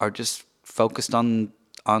them are just focused on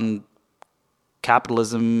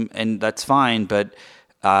capitalism, and that's fine. But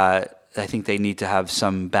I think they need to have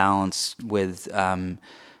some balance with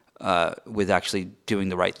actually doing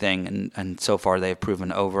the right thing. And so far, they have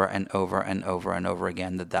proven over and over and over and over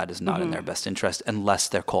again that is not in their best interest unless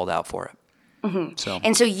they're called out for it.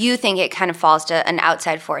 Mm-hmm. So you think it kind of falls to an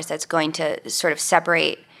outside force that's going to sort of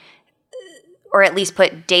separate, or at least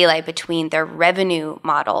put daylight between their revenue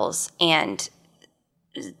models and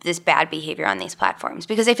this bad behavior on these platforms?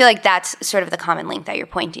 Because I feel like that's sort of the common link that you're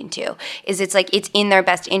pointing to, is it's like it's in their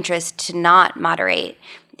best interest to not moderate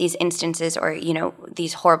these instances or,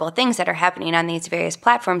 these horrible things that are happening on these various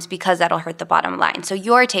platforms, because that'll hurt the bottom line. So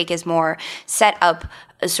your take is more set up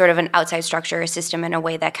a sort of an outside structure or system in a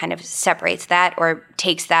way that kind of separates that or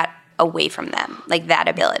takes that away from them, like that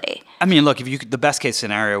ability. I mean, look, the best case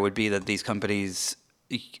scenario would be that these companies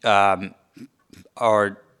are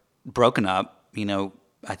broken up. I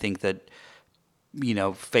think that,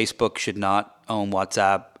 Facebook should not own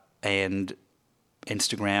WhatsApp and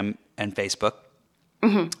Instagram and Facebook.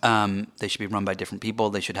 Mm-hmm. They should be run by different people.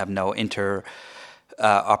 They should have no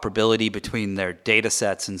interoperability between their data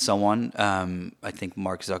sets and so on. I think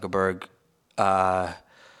Mark Zuckerberg,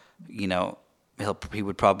 he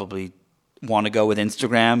would probably want to go with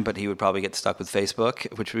Instagram, but he would probably get stuck with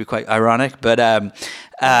Facebook, which would be quite ironic. But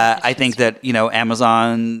I think that,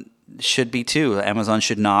 Amazon should be too. Amazon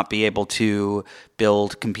should not be able to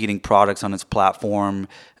build competing products on its platform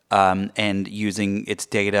and using its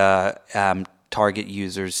data target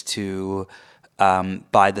users to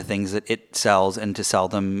buy the things that it sells and to sell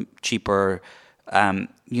them cheaper.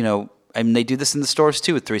 They do this in the stores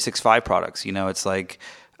too with 365 products. It's like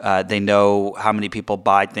they know how many people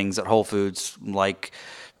buy things at Whole Foods like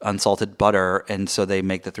unsalted butter, and so they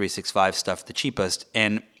make the 365 stuff the cheapest.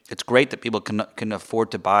 And it's great that people can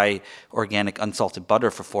afford to buy organic unsalted butter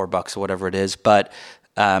for $4 or whatever it is, but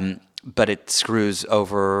it screws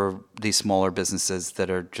over these smaller businesses that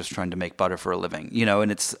are just trying to make butter for a living.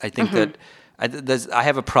 And I think that I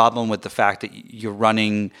have a problem with the fact that you're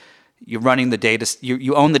running the data.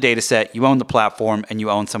 You own the data set, you own the platform, and you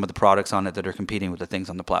own some of the products on it that are competing with the things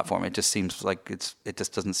on the platform. It just seems like it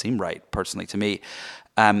just doesn't seem right, personally, to me.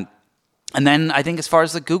 And then I think as far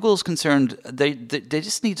as the Google is concerned, they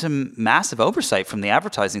just need some massive oversight from the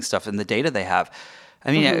advertising stuff and the data they have.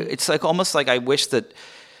 I mean, it's like almost like I wish that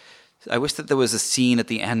there was a scene at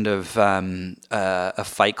the end of a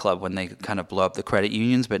Fight Club when they kind of blow up the credit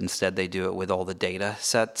unions, but instead they do it with all the data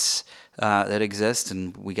sets that exist,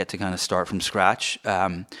 and we get to kind of start from scratch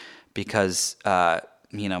because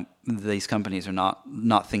these companies are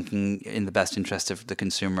not thinking in the best interest of the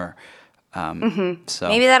consumer. So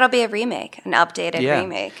maybe that'll be a remake, an updated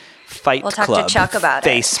remake. Fight We'll Club. Talk to Chuck about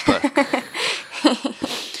Facebook.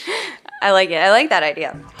 I like it. I like that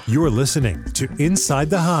idea. You're listening to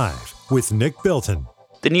Inside the Hive with Nick Bilton.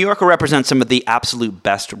 The New Yorker represents some of the absolute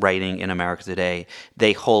best writing in America today.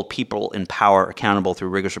 They hold people in power accountable through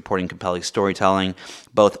rigorous reporting, compelling storytelling,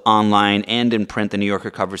 both online and in print. The New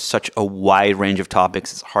Yorker covers such a wide range of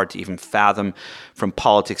topics it's hard to even fathom, from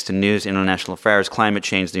politics to news, international affairs, climate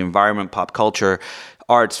change, the environment, pop culture,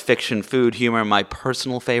 arts, fiction, food, humor, my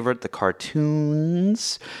personal favorite, the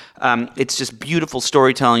cartoons. It's just beautiful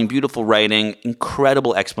storytelling, beautiful writing,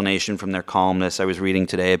 incredible explanation from their columnists. I was reading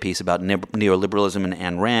today a piece about neoliberalism and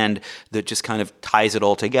Ayn Rand that just kind of ties it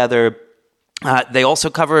all together. They also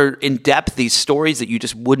cover in depth these stories that you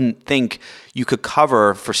just wouldn't think you could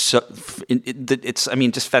cover it's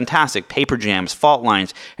just fantastic. Paper jams, fault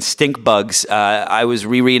lines, stink bugs. I was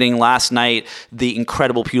rereading last night the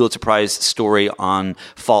incredible Pulitzer Prize story on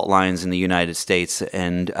fault lines in the United States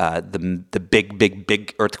and the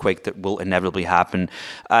big earthquake that will inevitably happen.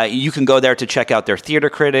 You can go there to check out their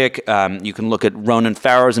theater critic. You can look at Ronan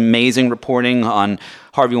Farrow's amazing reporting on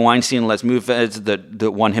Harvey Weinstein and Les Moonves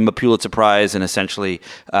that won him a Pulitzer Prize and essentially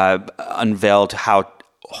unveiled how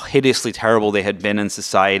hideously terrible they had been in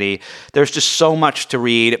society. There's just so much to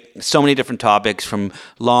read, so many different topics from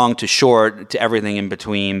long to short to everything in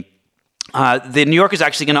between. The New Yorker is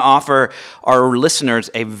actually going to offer our listeners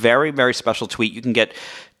a very, very special tweet. You can get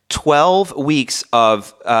 12 weeks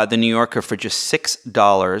of The New Yorker for just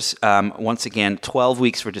 $6. Once again, 12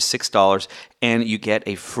 weeks for just $6, and you get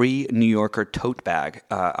a free New Yorker tote bag.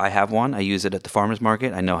 I have one. I use it at the farmer's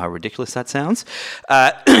market. I know how ridiculous that sounds.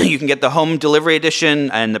 You can get the home delivery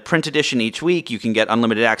edition and the print edition each week. You can get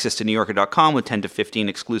unlimited access to NewYorker.com with 10 to 15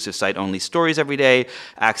 exclusive site-only stories every day,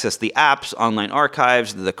 access the apps, online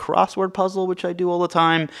archives, the crossword puzzle, which I do all the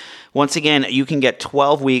time. Once again, you can get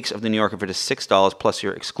 12 weeks of The New Yorker for just $6 plus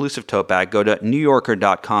your exclusive tote bag. Go to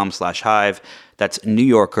NewYorker.com/Hive. That's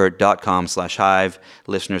NewYorker.com/Hive.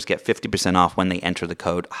 Listeners get 50% off when they enter the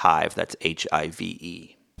code HIVE. That's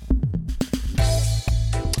HIVE.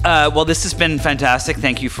 Well, this has been fantastic.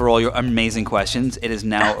 Thank you for all your amazing questions. It is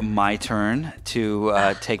now my turn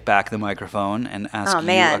to take back the microphone and ask you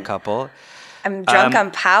a couple. I'm drunk on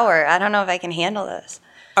power. I don't know if I can handle this.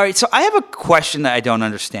 All right, so I have a question that I don't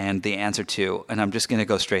understand the answer to, and I'm just going to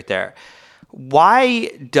go straight there. Why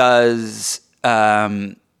does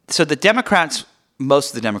so the Democrats,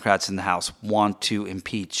 most of the Democrats in the House want to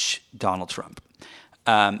impeach Donald Trump,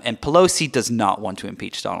 and Pelosi does not want to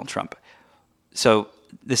impeach Donald Trump. So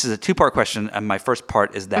this is a two-part question, and my first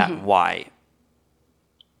part is that why?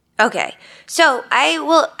 Okay, so I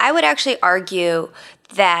would actually argue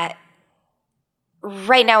that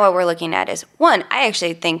right now what we're looking at is, one, I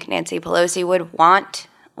actually think Nancy Pelosi would want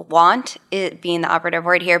it being the operative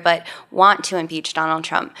word here, but want to impeach Donald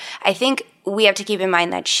Trump. I think we have to keep in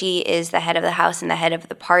mind that she is the head of the House and the head of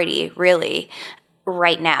the party, really,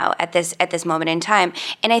 right now at this moment in time.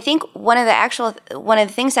 And I think one of the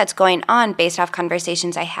things that's going on based off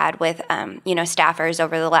conversations I had with staffers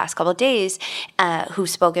over the last couple of days who've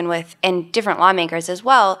spoken with, and different lawmakers as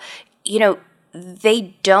well,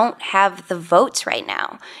 they don't have the votes right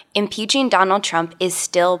now. Impeaching Donald Trump is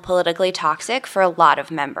still politically toxic for a lot of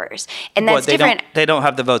members. And that's different. They don't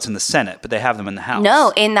have the votes in the Senate, but they have them in the House.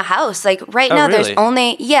 No, in the House. Like right now, really? There's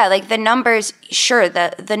only, the numbers, sure,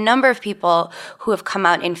 the number of people who have come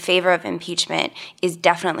out in favor of impeachment is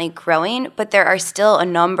definitely growing, but there are still a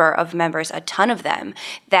number of members, a ton of them,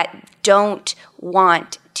 that don't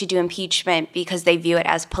want to do impeachment because they view it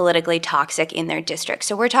as politically toxic in their district.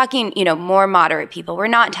 So we're talking, more moderate people. We're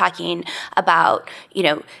not talking about,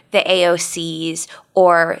 the AOCs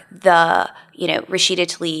or the, Rashida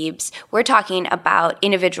Tlaibs. We're talking about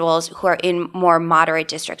individuals who are in more moderate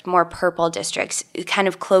districts, more purple districts, kind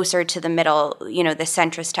of closer to the middle, the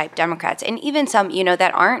centrist type Democrats, and even some,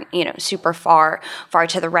 that aren't, super far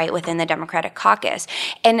to the right within the Democratic caucus.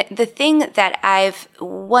 And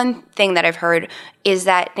one thing that I've heard is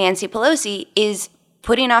that Nancy Pelosi is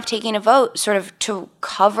putting off taking a vote sort of to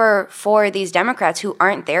cover for these Democrats who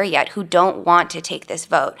aren't there yet, who don't want to take this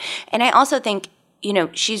vote. And I also think,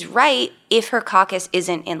 she's right if her caucus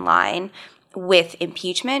isn't in line with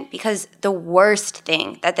impeachment, because the worst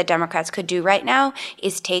thing that the Democrats could do right now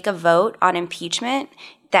is take a vote on impeachment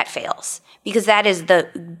that fails, because that is the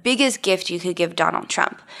biggest gift you could give Donald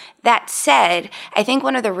Trump. That said, I think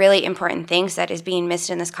one of the really important things that is being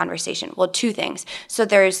missed in this conversation, well, two things. So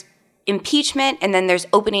there's impeachment, and then there's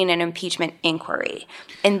opening an impeachment inquiry.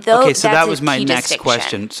 And so that was my next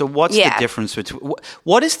question. So what's the difference between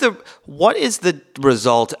what is the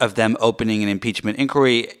result of them opening an impeachment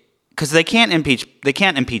inquiry? Because they can't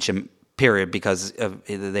impeach him, period, because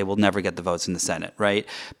they will never get the votes in the Senate, right?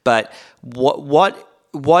 But what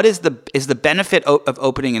what is the benefit of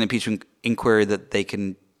opening an impeachment inquiry that they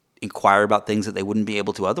can inquire about things that they wouldn't be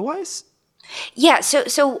able to otherwise? Yeah,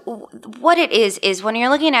 so what it is when you're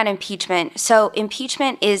looking at impeachment, so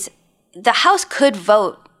impeachment is the House could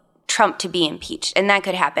vote Trump to be impeached, and that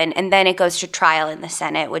could happen. And then it goes to trial in the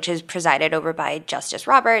Senate, which is presided over by Justice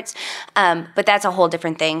Roberts. But that's a whole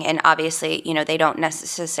different thing. And obviously, they don't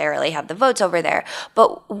necessarily have the votes over there.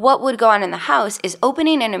 But what would go on in the House is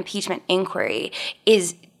opening an impeachment inquiry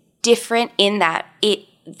is different in that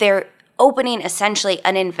they're opening essentially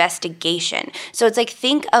an investigation. So it's like,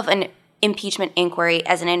 think of an impeachment inquiry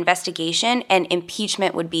as an investigation, and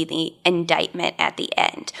impeachment would be the indictment at the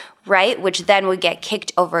end, right? Which then would get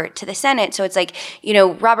kicked over to the Senate. So it's like,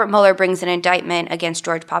 Robert Mueller brings an indictment against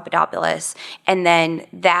George Papadopoulos, and then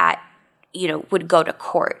that, would go to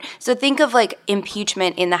court. So think of like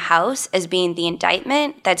impeachment in the House as being the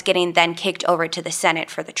indictment that's getting then kicked over to the Senate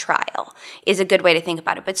for the trial, is a good way to think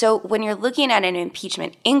about it. But so when you're looking at an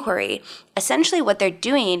impeachment inquiry, essentially what they're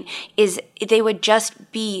doing is they would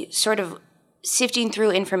just be sort of sifting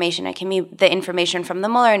through information. It can be the information from the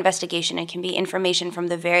Mueller investigation. It can be information from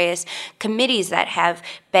the various committees that have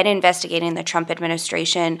been investigating the Trump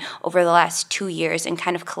administration over the last 2 years and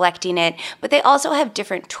kind of collecting it. But they also have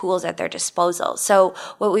different tools at their disposal. So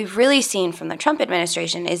what we've really seen from the Trump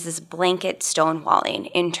administration is this blanket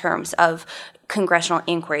stonewalling in terms of congressional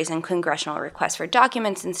inquiries and congressional requests for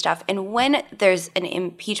documents and stuff. And when there's an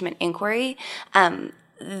impeachment inquiry,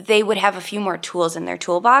 they would have a few more tools in their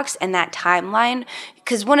toolbox, and that timeline,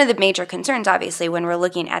 because one of the major concerns, obviously, when we're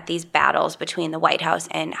looking at these battles between the White House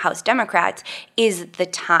and House Democrats is the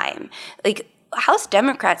time. Like, House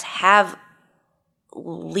Democrats have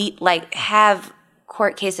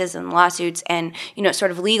court cases and lawsuits and,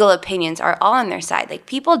 sort of legal opinions are all on their side. Like,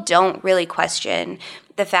 people don't really question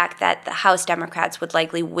the fact that the House Democrats would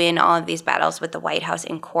likely win all of these battles with the White House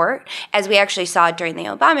in court, as we actually saw during the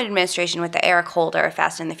Obama administration with the Eric Holder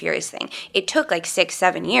Fast and the Furious thing. It took like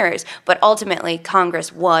 6-7 years, but ultimately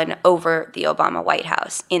Congress won over the Obama White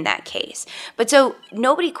House in that case. But so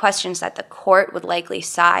nobody questions that the court would likely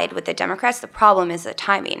side with the Democrats. The problem is the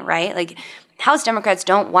timing, right? Like, House Democrats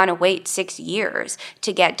don't want to wait 6 years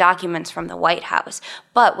to get documents from the White House.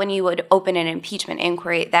 But when you would open an impeachment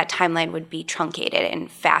inquiry, that timeline would be truncated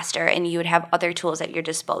and faster, and you would have other tools at your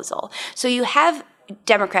disposal. So you have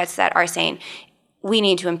Democrats that are saying, we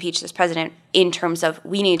need to impeach this president in terms of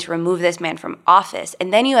we need to remove this man from office.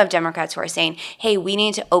 And then you have Democrats who are saying, hey, we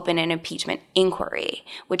need to open an impeachment inquiry,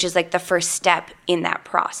 which is like the first step in that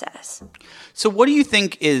process. So what do you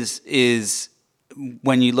think is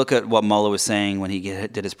when you look at what Mueller was saying when he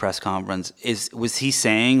did his press conference, was he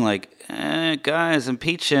saying like, guys,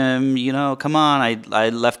 impeach him, come on, I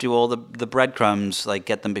left you all the breadcrumbs, like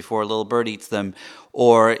get them before a little bird eats them?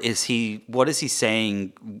 Or what is he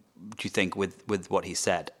saying, do you think, with what he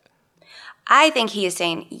said? I think he is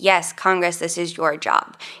saying, yes, Congress, this is your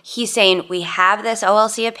job. He's saying we have this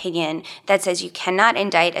OLC opinion that says you cannot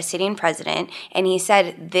indict a sitting president. And he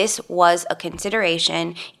said this was a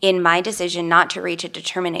consideration in my decision not to reach a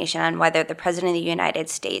determination on whether the president of the United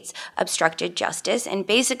States obstructed justice. And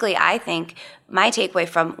basically, I think my takeaway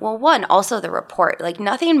from, also the report, like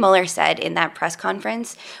nothing Mueller said in that press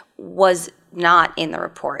conference was not in the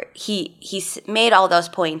report. He made all those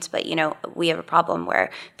points, but we have a problem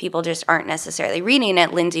where people just aren't necessarily reading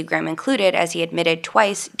it, Lindsey Graham included, as he admitted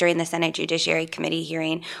twice during the Senate Judiciary Committee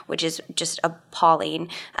hearing, which is just appalling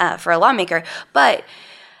for a lawmaker. But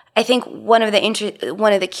I think one of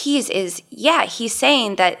the keys is, he's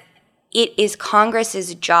saying that it is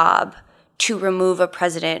Congress's job to remove a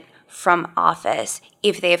president from office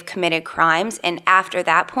if they have committed crimes. And after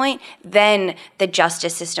that point, then the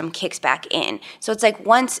justice system kicks back in. So it's like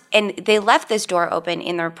and they left this door open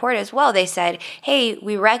in the report as well. They said, hey,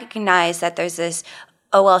 we recognize that there's this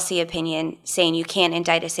OLC opinion saying you can't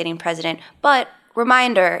indict a sitting president, but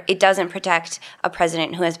reminder, it doesn't protect a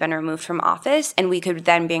president who has been removed from office, and we could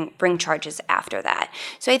then bring charges after that.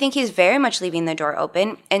 So I think he's very much leaving the door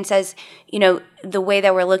open and says, the way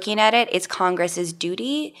that we're looking at it, it's Congress's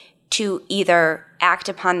duty to either act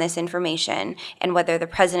upon this information and whether the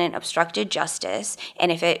president obstructed justice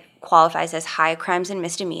and if it qualifies as high crimes and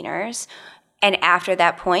misdemeanors. And after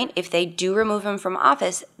that point, if they do remove him from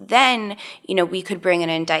office, then, we could bring an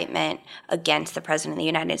indictment against the president of the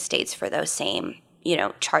United States for those same,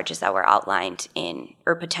 charges that were outlined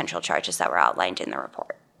or potential charges that were outlined in the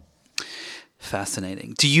report.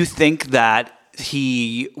 Fascinating. Do you think that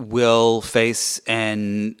he will face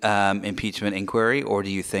an impeachment inquiry, or do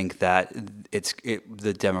you think that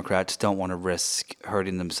the Democrats don't want to risk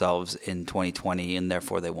hurting themselves in 2020 and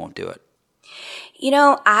therefore they won't do it?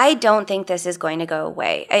 I don't think this is going to go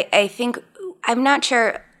away. I'm not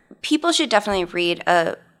sure. People should definitely read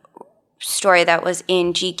a story that was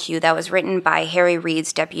in GQ that was written by Harry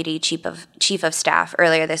Reid's deputy chief of staff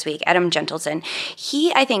earlier this week, Adam Gentleton.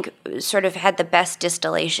 He, I think, sort of had the best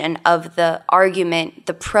distillation of the argument,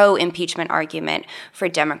 the pro-impeachment argument for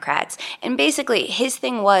Democrats. And basically, his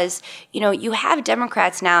thing was, you have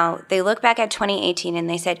Democrats now, they look back at 2018 and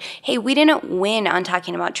they said, hey, we didn't win on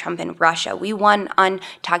talking about Trump and Russia. We won on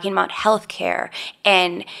talking about healthcare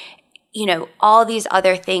and all these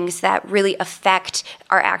other things that really affect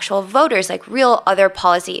our actual voters, like real other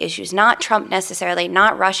policy issues, not Trump necessarily,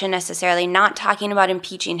 not Russia necessarily, not talking about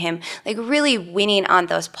impeaching him, like really winning on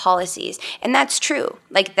those policies. And that's true.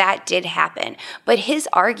 Like that did happen. But his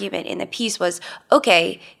argument in the piece was,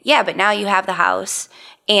 okay, yeah, but now you have the House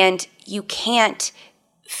and you can't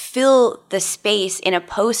fill the space in a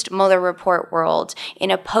post-Mueller report world, in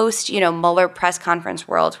a post-Mueller press conference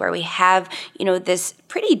world where we have, this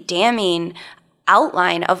pretty damning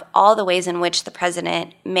outline of all the ways in which the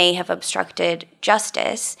president may have obstructed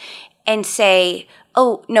justice and say,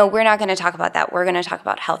 oh, no, we're not going to talk about that. We're going to talk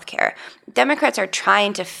about healthcare. Democrats are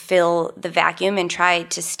trying to fill the vacuum and try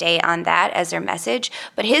to stay on that as their message.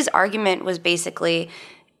 But his argument was basically,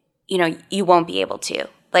 you won't be able to.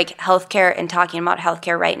 Like healthcare and talking about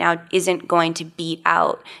healthcare right now isn't going to beat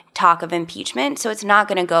out talk of impeachment, so it's not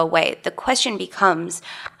going to go away. The question becomes,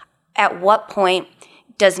 at what point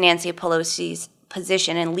does Nancy Pelosi's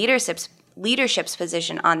position and leadership's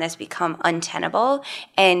position on this become untenable?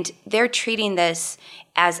 And they're treating this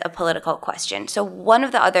as a political question. So one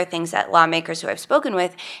of the other things that lawmakers who I've spoken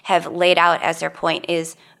with have laid out as their point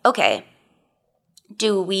is, okay,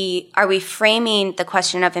 are we framing the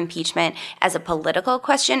question of impeachment as a political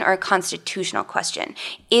question or a constitutional question?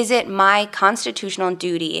 Is it my constitutional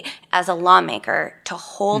duty as a lawmaker to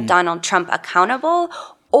hold Donald Trump accountable?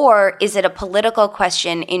 Or is it a political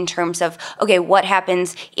question in terms of, okay, what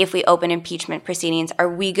happens if we open impeachment proceedings? Are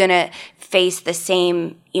we going to face the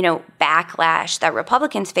same, backlash that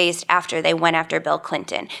Republicans faced after they went after Bill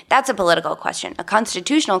Clinton? That's a political question. A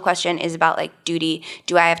constitutional question is about duty.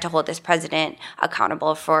 Do I have to hold this president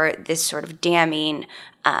accountable for this sort of damning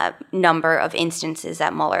number of instances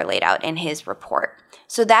that Mueller laid out in his report?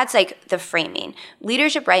 So that's the framing.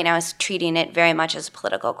 Leadership right now is treating it very much as a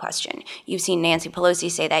political question. You've seen Nancy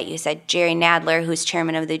Pelosi say that. You said Jerry Nadler, who's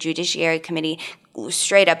chairman of the Judiciary Committee,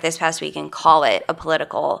 straight up this past week and call it a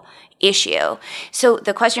political issue. So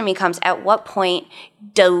the question becomes, at what point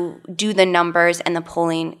do the numbers and the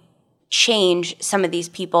polling change some of these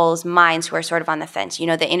people's minds who are sort of on the fence,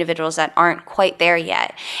 the individuals that aren't quite there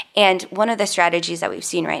yet? And one of the strategies that we've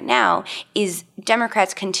seen right now is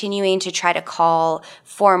Democrats continuing to try to call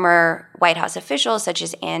former White House officials such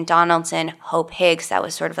as Ann Donaldson, Hope Hicks, that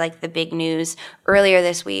was sort of the big news earlier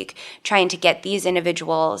this week, trying to get these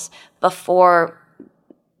individuals before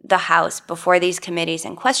the House, before these committees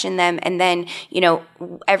and question them. And then,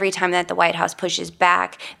 every time that the White House pushes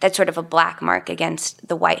back, that's sort of a black mark against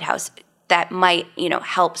the White House that might,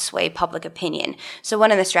 help sway public opinion. So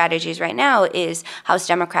one of the strategies right now is House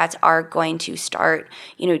Democrats are going to start,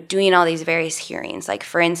 doing all these various hearings. Like,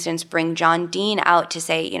 for instance, bring John Dean out to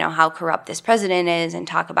say, how corrupt this president is and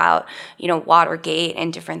talk about, Watergate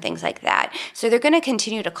and different things like that. So they're going to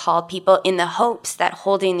continue to call people in the hopes that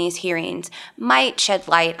holding these hearings might shed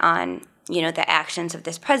light on the actions of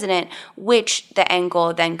this president, which the end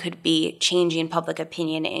goal then could be changing public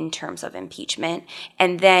opinion in terms of impeachment.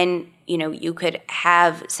 And then, you could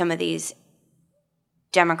have some of these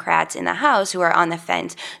Democrats in the House who are on the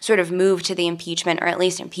fence sort of move to the impeachment or at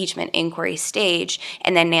least impeachment inquiry stage,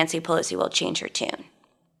 and then Nancy Pelosi will change her tune.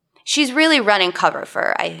 She's really running cover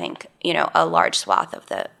for, I think, a large swath of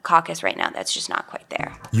the caucus right now that's just not quite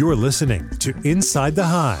there. You're listening to Inside the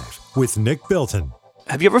Hive with Nick Bilton.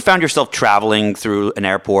 Have you ever found yourself traveling through an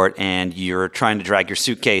airport and you're trying to drag your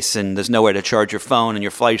suitcase and there's nowhere to charge your phone and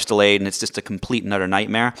your flight's delayed and it's just a complete and utter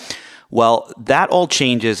nightmare? Well, that all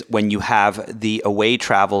changes when you have the away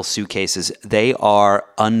travel suitcases. They are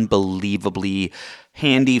unbelievably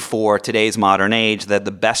handy for today's modern age. They're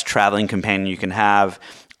the best traveling companion you can have.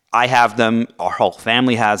 I have them. Our whole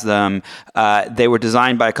family has them. They were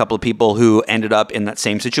designed by a couple of people who ended up in that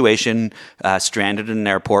same situation, stranded in an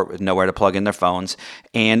airport with nowhere to plug in their phones.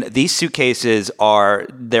 And these suitcases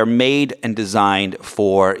they're made and designed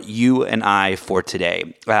for you and I for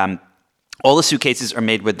today. All the suitcases are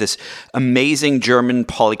made with this amazing German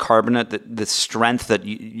polycarbonate, the strength that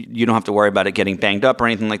you don't have to worry about it getting banged up or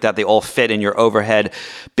anything like that. They all fit in your overhead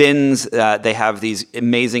bins. They have these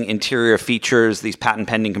amazing interior features, these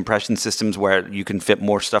patent-pending compression systems where you can fit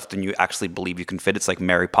more stuff than you actually believe you can fit. It's like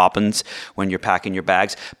Mary Poppins when you're packing your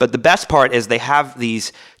bags. But the best part is they have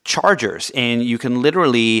these chargers, and you can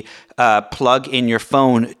literally plug in your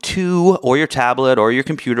phone to, or your tablet or your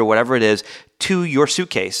computer, whatever it is, to your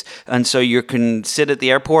suitcase. And so you can sit at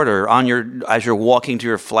the airport or as you're walking to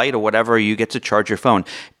your flight or whatever, you get to charge your phone.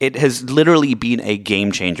 It has literally been a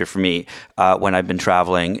game changer for me when I've been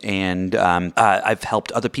traveling, and I've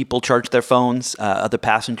helped other people charge their phones. Other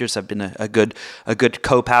passengers have been a good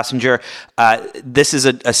co-passenger. This is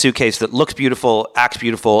a suitcase that looks beautiful, acts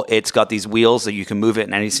beautiful. It's got these wheels that you can move it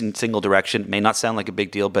in any single direction. It may not sound like a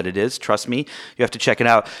big deal, but it is. Trust me, you have to check it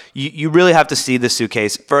out. You really have to see this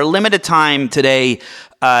suitcase. For a limited time today,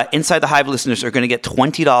 Inside the Hive listeners are going to get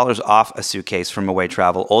 $20 off a suitcase from Away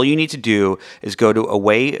Travel. All you need to do is go to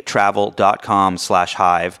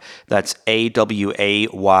awaytravel.com/hive. That's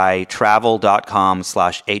AWAY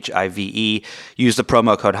travel.com/HIVE. Use the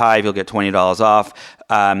promo code HIVE. You'll get $20 off.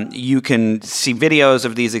 You can see videos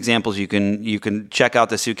of these examples. You can check out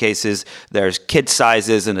the suitcases. There's kid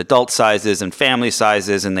sizes and adult sizes and family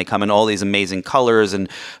sizes, and they come in all these amazing colors and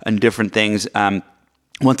different things.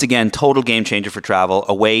 Once again, total game changer for travel.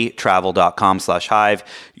 Awaytravel.com/hive.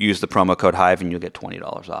 Use the promo code HIVE and you'll get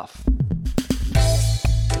 $20 off.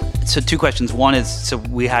 So 2 questions. One is, so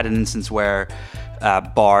we had an instance where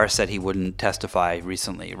Barr said he wouldn't testify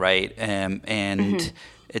recently, right? And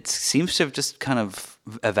it seems to have just kind of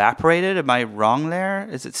evaporated. Am I wrong there?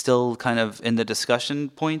 Is it still kind of in the discussion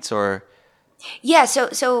points, or? Yeah,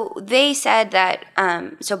 so they said that,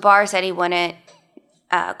 so Barr said he wouldn't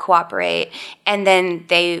cooperate, and then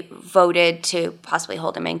they voted to possibly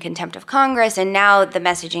hold him in contempt of Congress. And now the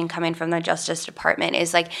messaging coming from the Justice Department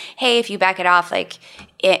is like, hey, if you back it off, like,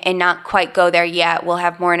 and not quite go there yet, we'll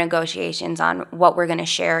have more negotiations on what we're going to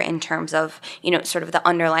share in terms of, sort of the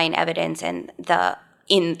underlying evidence and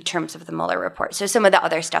in terms of the Mueller report. So some of the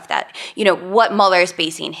other stuff that, what Mueller is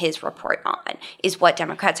basing his report on is what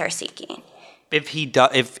Democrats are seeking. If he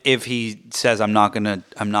says I'm not going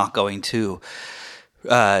to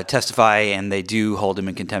testify, and they do hold him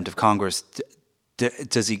in contempt of Congress,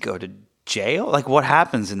 does he go to jail? Like, what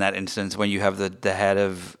happens in that instance when you have the head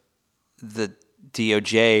of the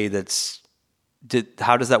DOJ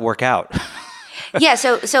how does that work out? Yeah,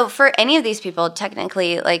 so for any of these people,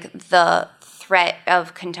 technically, like, the threat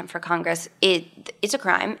of contempt for Congress, it's a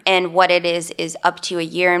crime, and what it is up to a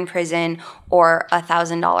year in prison or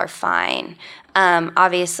 $1,000 fine.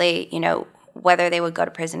 Obviously, whether they would go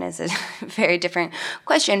to prison is a very different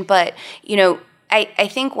question. But, I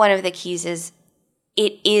think one of the keys is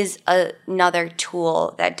it is another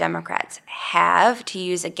tool that Democrats have to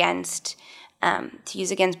use against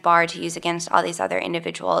Barr, to use against all these other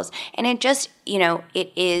individuals. And it just,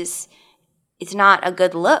 it's not a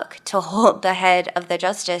good look to hold the head of the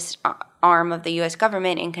justice arm of the U.S.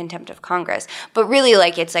 government in contempt of Congress. But really,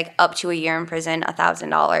 like, it's like up to a year in prison,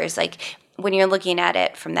 $1,000. Like, when you're looking at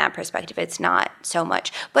it from that perspective, it's not so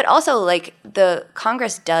much. But also, like, the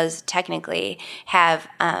Congress does technically have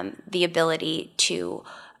the ability to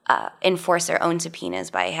enforce their own subpoenas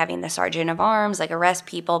by having the sergeant of arms, like, arrest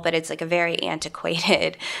people. But it's like a very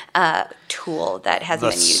antiquated tool that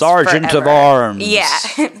hasn't been used forever. The sergeant of arms. Yeah,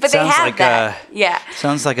 but they have that.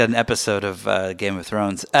 Sounds like an episode of Game of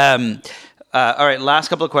Thrones. All right, last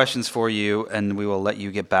couple of questions for you, and we will let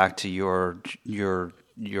you get back to your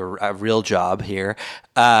real job here,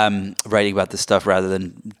 writing about this stuff rather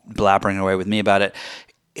than blabbering away with me about it.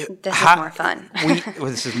 This is more fun.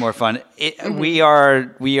 This is more fun. We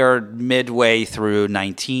are midway through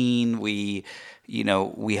 19. We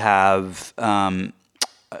have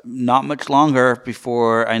not much longer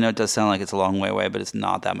before. I know it does sound like it's a long way away, but it's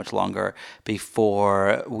not that much longer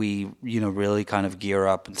before we really kind of gear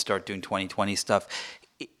up and start doing 2020 stuff.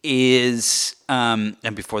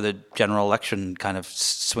 And before the general election kind of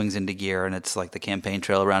swings into gear and it's like the campaign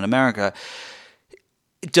trail around America,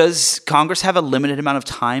 does Congress have a limited amount of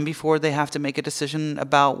time before they have to make a decision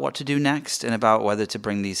about what to do next and about whether to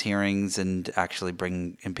bring these hearings and actually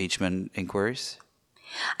bring impeachment inquiries?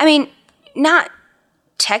 I mean, not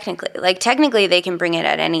technically. Like, technically they can bring it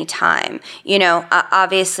at any time.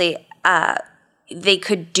 Obviously, they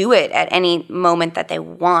could do it at any moment that they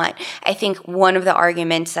want. I think one of the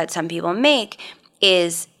arguments that some people make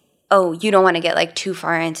is, oh, you don't want to get, like, too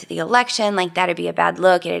far into the election. Like, that'd be a bad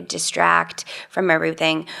look. It'd distract from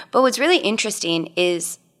everything. But what's really interesting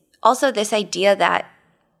is also this idea that,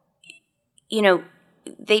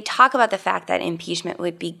 they talk about the fact that impeachment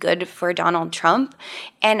would be good for Donald Trump.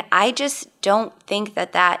 And I just don't think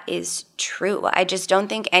that that is true. I just don't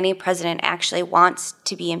think any president actually wants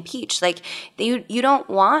to be impeached. Like, you don't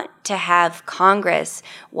want to have Congress,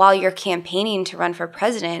 while you're campaigning to run for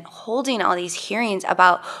president, holding all these hearings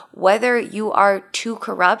about whether you are too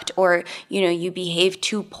corrupt or, you behave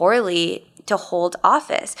too poorly to hold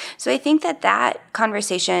office. So I think that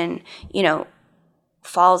conversation,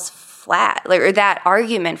 falls flat, or that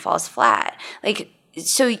argument falls flat.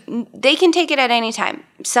 So they can take it at any time.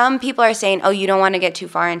 Some people are saying, oh, you don't want to get too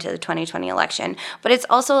far into the 2020 election. But it's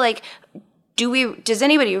also like, does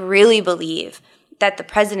anybody really believe that the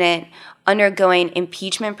president undergoing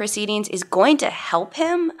impeachment proceedings is going to help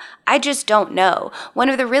him? I just don't know. One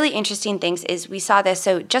of the really interesting things is we saw this.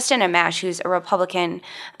 So Justin Amash, who's a Republican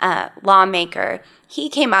lawmaker, he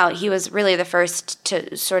came out, he was really the first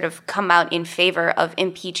to sort of come out in favor of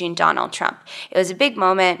impeaching Donald Trump. It was a big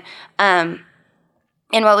moment.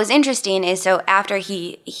 And what was interesting is, so after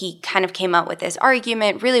he kind of came out with this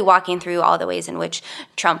argument, really walking through all the ways in which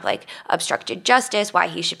Trump obstructed justice, why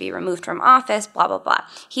he should be removed from office, blah, blah, blah.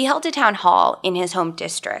 He held a town hall in his home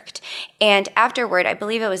district. And afterward, I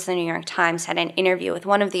believe it was the New York Times had an interview with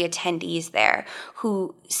one of the attendees there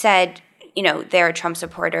who said, they're a Trump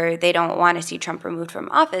supporter. They don't want to see Trump removed from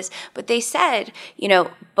office. But they said,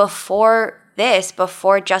 before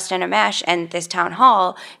Justin Amash and this town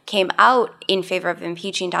hall came out in favor of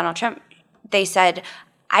impeaching Donald Trump, they said,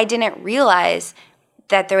 I didn't realize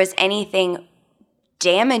that there was anything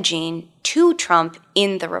damaging to Trump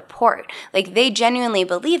in the report. They genuinely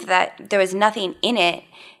believed that there was nothing in it,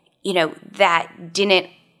 that didn't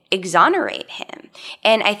exonerate him.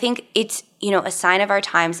 And I think it's, a sign of our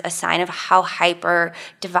times, a sign of how hyper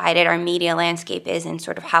divided our media landscape is and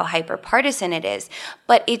sort of how hyper partisan it is.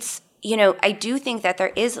 But it's, I do think that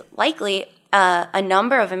there is likely a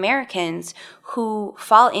number of Americans who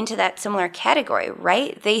fall into that similar category,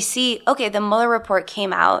 right? They see, okay, the Mueller report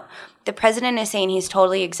came out. The president is saying he's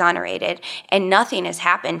totally exonerated and nothing has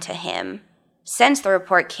happened to him since the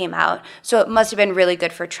report came out, so it must have been really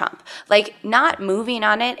good for Trump. Not moving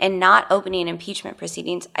on it and not opening impeachment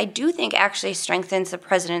proceedings, I do think actually strengthens the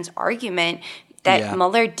president's argument that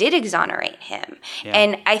Mueller did exonerate him. Yeah.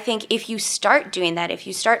 And I think if you start doing that, if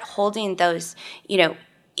you start holding those,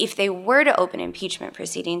 if they were to open impeachment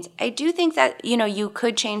proceedings, I do think that, you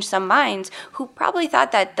could change some minds who probably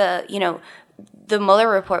thought that the Mueller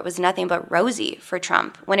report was nothing but rosy for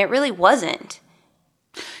Trump when it really wasn't.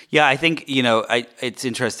 Yeah, I think, it's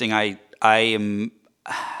interesting. I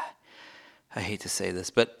hate to say this,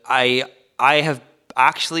 but I have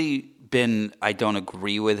actually been, I don't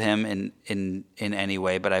agree with him in any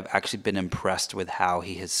way, but I've actually been impressed with how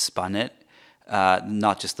he has spun it.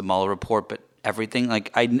 Not just the Mueller report, but everything.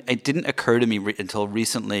 It didn't occur to me until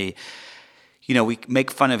recently. We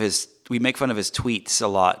make fun of his tweets a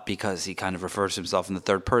lot because he kind of refers to himself in the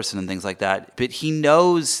third person and things like that. But he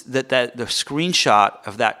knows that the screenshot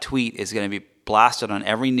of that tweet is going to be blasted on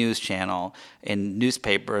every news channel, in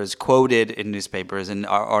newspapers, quoted in newspapers and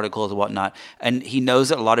articles and whatnot. And he knows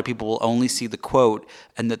that a lot of people will only see the quote,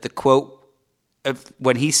 and that the quote,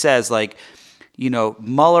 when he says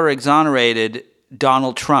Mueller exonerated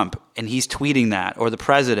Donald Trump, and he's tweeting that, or the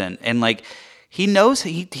president, and he knows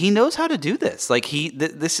how to do this.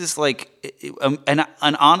 This is and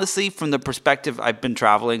honestly, from the perspective, I've been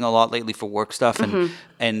traveling a lot lately for work stuff,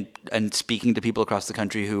 and speaking to people across the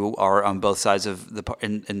country who are on both sides of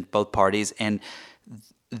in both parties, and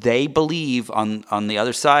they believe on the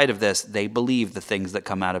other side of this, they believe the things that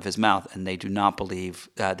come out of his mouth, and they do not believe.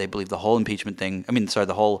 They believe the whole impeachment thing.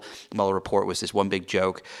 The whole Mueller report was just one big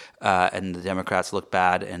joke, and the Democrats looked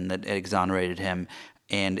bad, and that it exonerated him.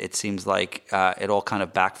 And it seems like it all kind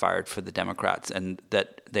of backfired for the Democrats, and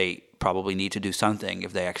that they probably need to do something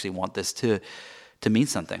if they actually want this to mean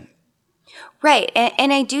something. Right.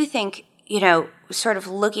 And I do think, sort of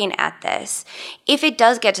looking at this, if it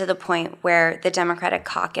does get to the point where the Democratic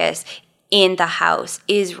caucus in the House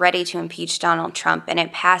is ready to impeach Donald Trump and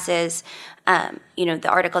it passes, the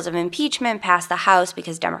articles of impeachment pass the House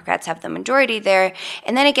because Democrats have the majority there,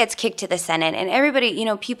 and then it gets kicked to the Senate, and everybody,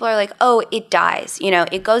 people are like, oh, it dies.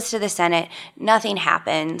 It goes to the Senate, nothing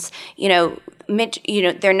happens.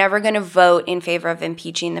 They're never going to vote in favor of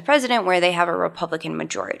impeaching the president where they have a Republican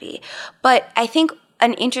majority. But I think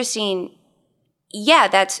an interesting,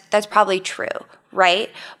 that's probably true, right?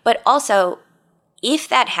 But also, if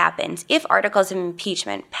that happens, if articles of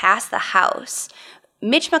impeachment pass the House,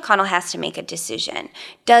 Mitch McConnell has to make a decision.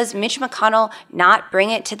 Does Mitch McConnell not bring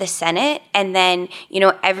it to the Senate and then,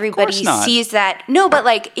 everybody sees that? No,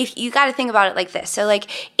 but if you got to think about it like this. So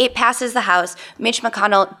it passes the House. Mitch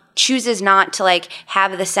McConnell chooses not to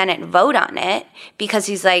have the Senate vote on it because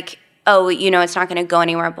he's oh, it's not going to go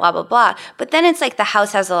anywhere, blah, blah, blah. But then it's the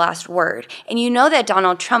House has the last word. And that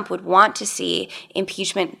Donald Trump would want to see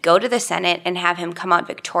impeachment go to the Senate and have him come out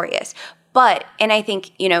victorious. But, and I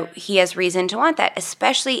think, he has reason to want that,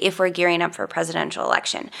 especially if we're gearing up for a presidential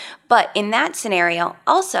election. But in that scenario,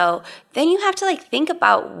 also, then you have to think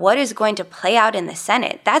about what is going to play out in the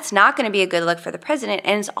Senate. That's not going to be a good look for the president.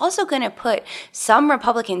 And it's also going to put some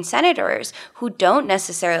Republican senators who don't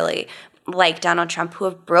necessarily like Donald Trump, who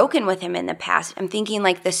have broken with him in the past. I'm thinking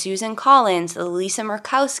the Susan Collins, the Lisa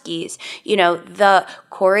Murkowskis, the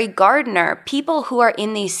Cory Gardner, people who are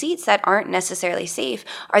in these seats that aren't necessarily safe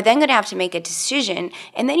are then going to have to make a decision.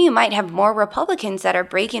 And then you might have more Republicans that are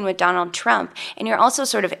breaking with Donald Trump. And you're also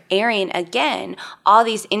sort of airing again all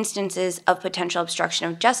these instances of potential obstruction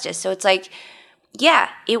of justice. So it's yeah,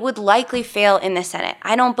 it would likely fail in the Senate.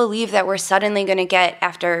 I don't believe that we're suddenly going to get,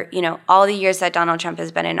 after, all the years that Donald Trump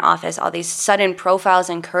has been in office, all these sudden profiles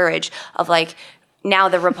and courage of now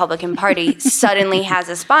the Republican Party suddenly has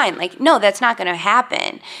a spine. No, that's not going to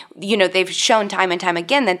happen. They've shown time and time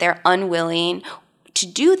again that they're unwilling to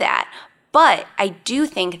do that. But I do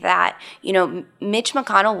think that, Mitch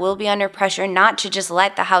McConnell will be under pressure not to just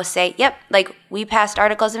let the House say, yep, we passed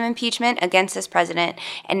articles of impeachment against this president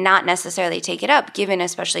and not necessarily take it up, given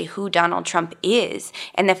especially who Donald Trump is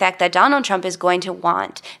and the fact that Donald Trump is going to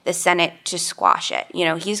want the Senate to squash it.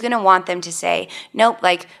 He's going to want them to say, nope,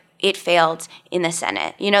 it failed in the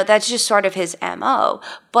Senate. That's just sort of his MO.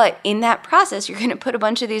 But in that process, you're going to put a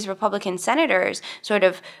bunch of these Republican senators sort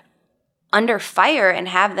of under fire and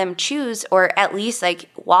have them choose, or at least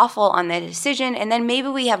waffle on the decision. And then maybe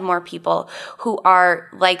we have more people who are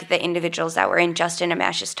like the individuals that were in Justin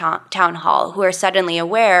Amash's town hall, who are suddenly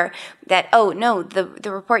aware that, oh no, the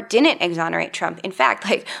report didn't exonerate Trump. In fact,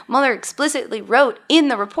 Mueller explicitly wrote in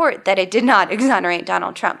the report that it did not exonerate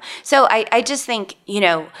Donald Trump. So I just think,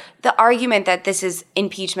 the argument that this is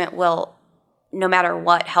impeachment will, no matter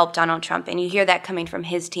what, help Donald Trump. And you hear that coming from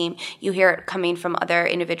his team. You hear it coming from other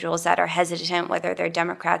individuals that are hesitant, whether they're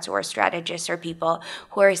Democrats or strategists or people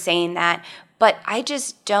who are saying that. But I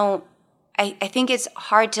just don't, I think it's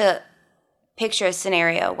hard to picture a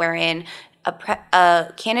scenario wherein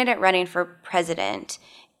a candidate running for president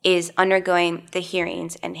is undergoing the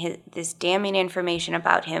hearings and this damning information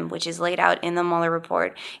about him, which is laid out in the Mueller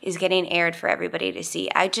report, is getting aired for everybody to see.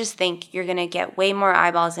 I just think you're going to get way more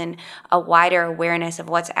eyeballs and a wider awareness of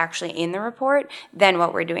what's actually in the report than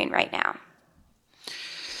what we're doing right now.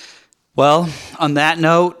 Well, on that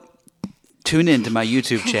note, tune into my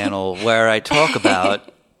YouTube channel where I talk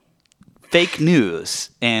about fake news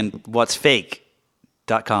and what's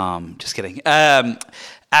fake.com. Just kidding.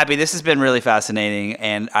 Abby, this has been really fascinating,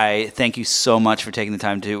 and I thank you so much for taking the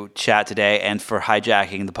time to chat today and for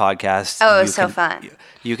hijacking the podcast. Oh, it was so fun.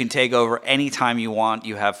 You can take over anytime you want.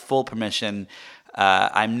 You have full permission.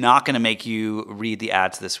 I'm not going to make you read the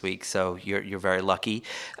ads this week, so you're very lucky.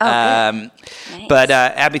 Oh, nice. But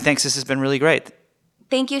Abby, thanks. This has been really great.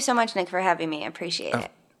 Thank you so much, Nick, for having me. I appreciate it.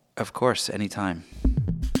 Of course, anytime.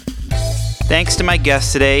 Thanks to my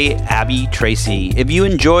guest today, Abby Tracy. If you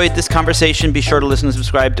enjoyed this conversation, be sure to listen and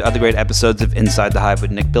subscribe to other great episodes of Inside the Hive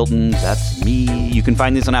with Nick Bilton. That's me. You can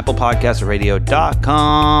find these on Apple Podcasts or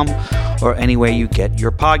radio.com or anywhere you get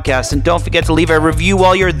your podcasts. And don't forget to leave a review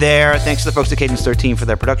while you're there. Thanks to the folks at Cadence 13 for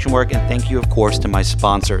their production work. And thank you, of course, to my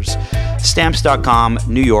sponsors, Stamps.com,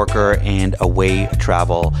 New Yorker, and Away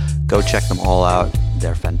Travel. Go check them all out.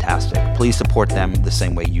 They're fantastic. Please support them the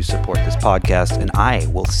same way you support this podcast, and I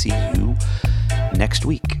will see you next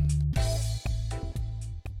week.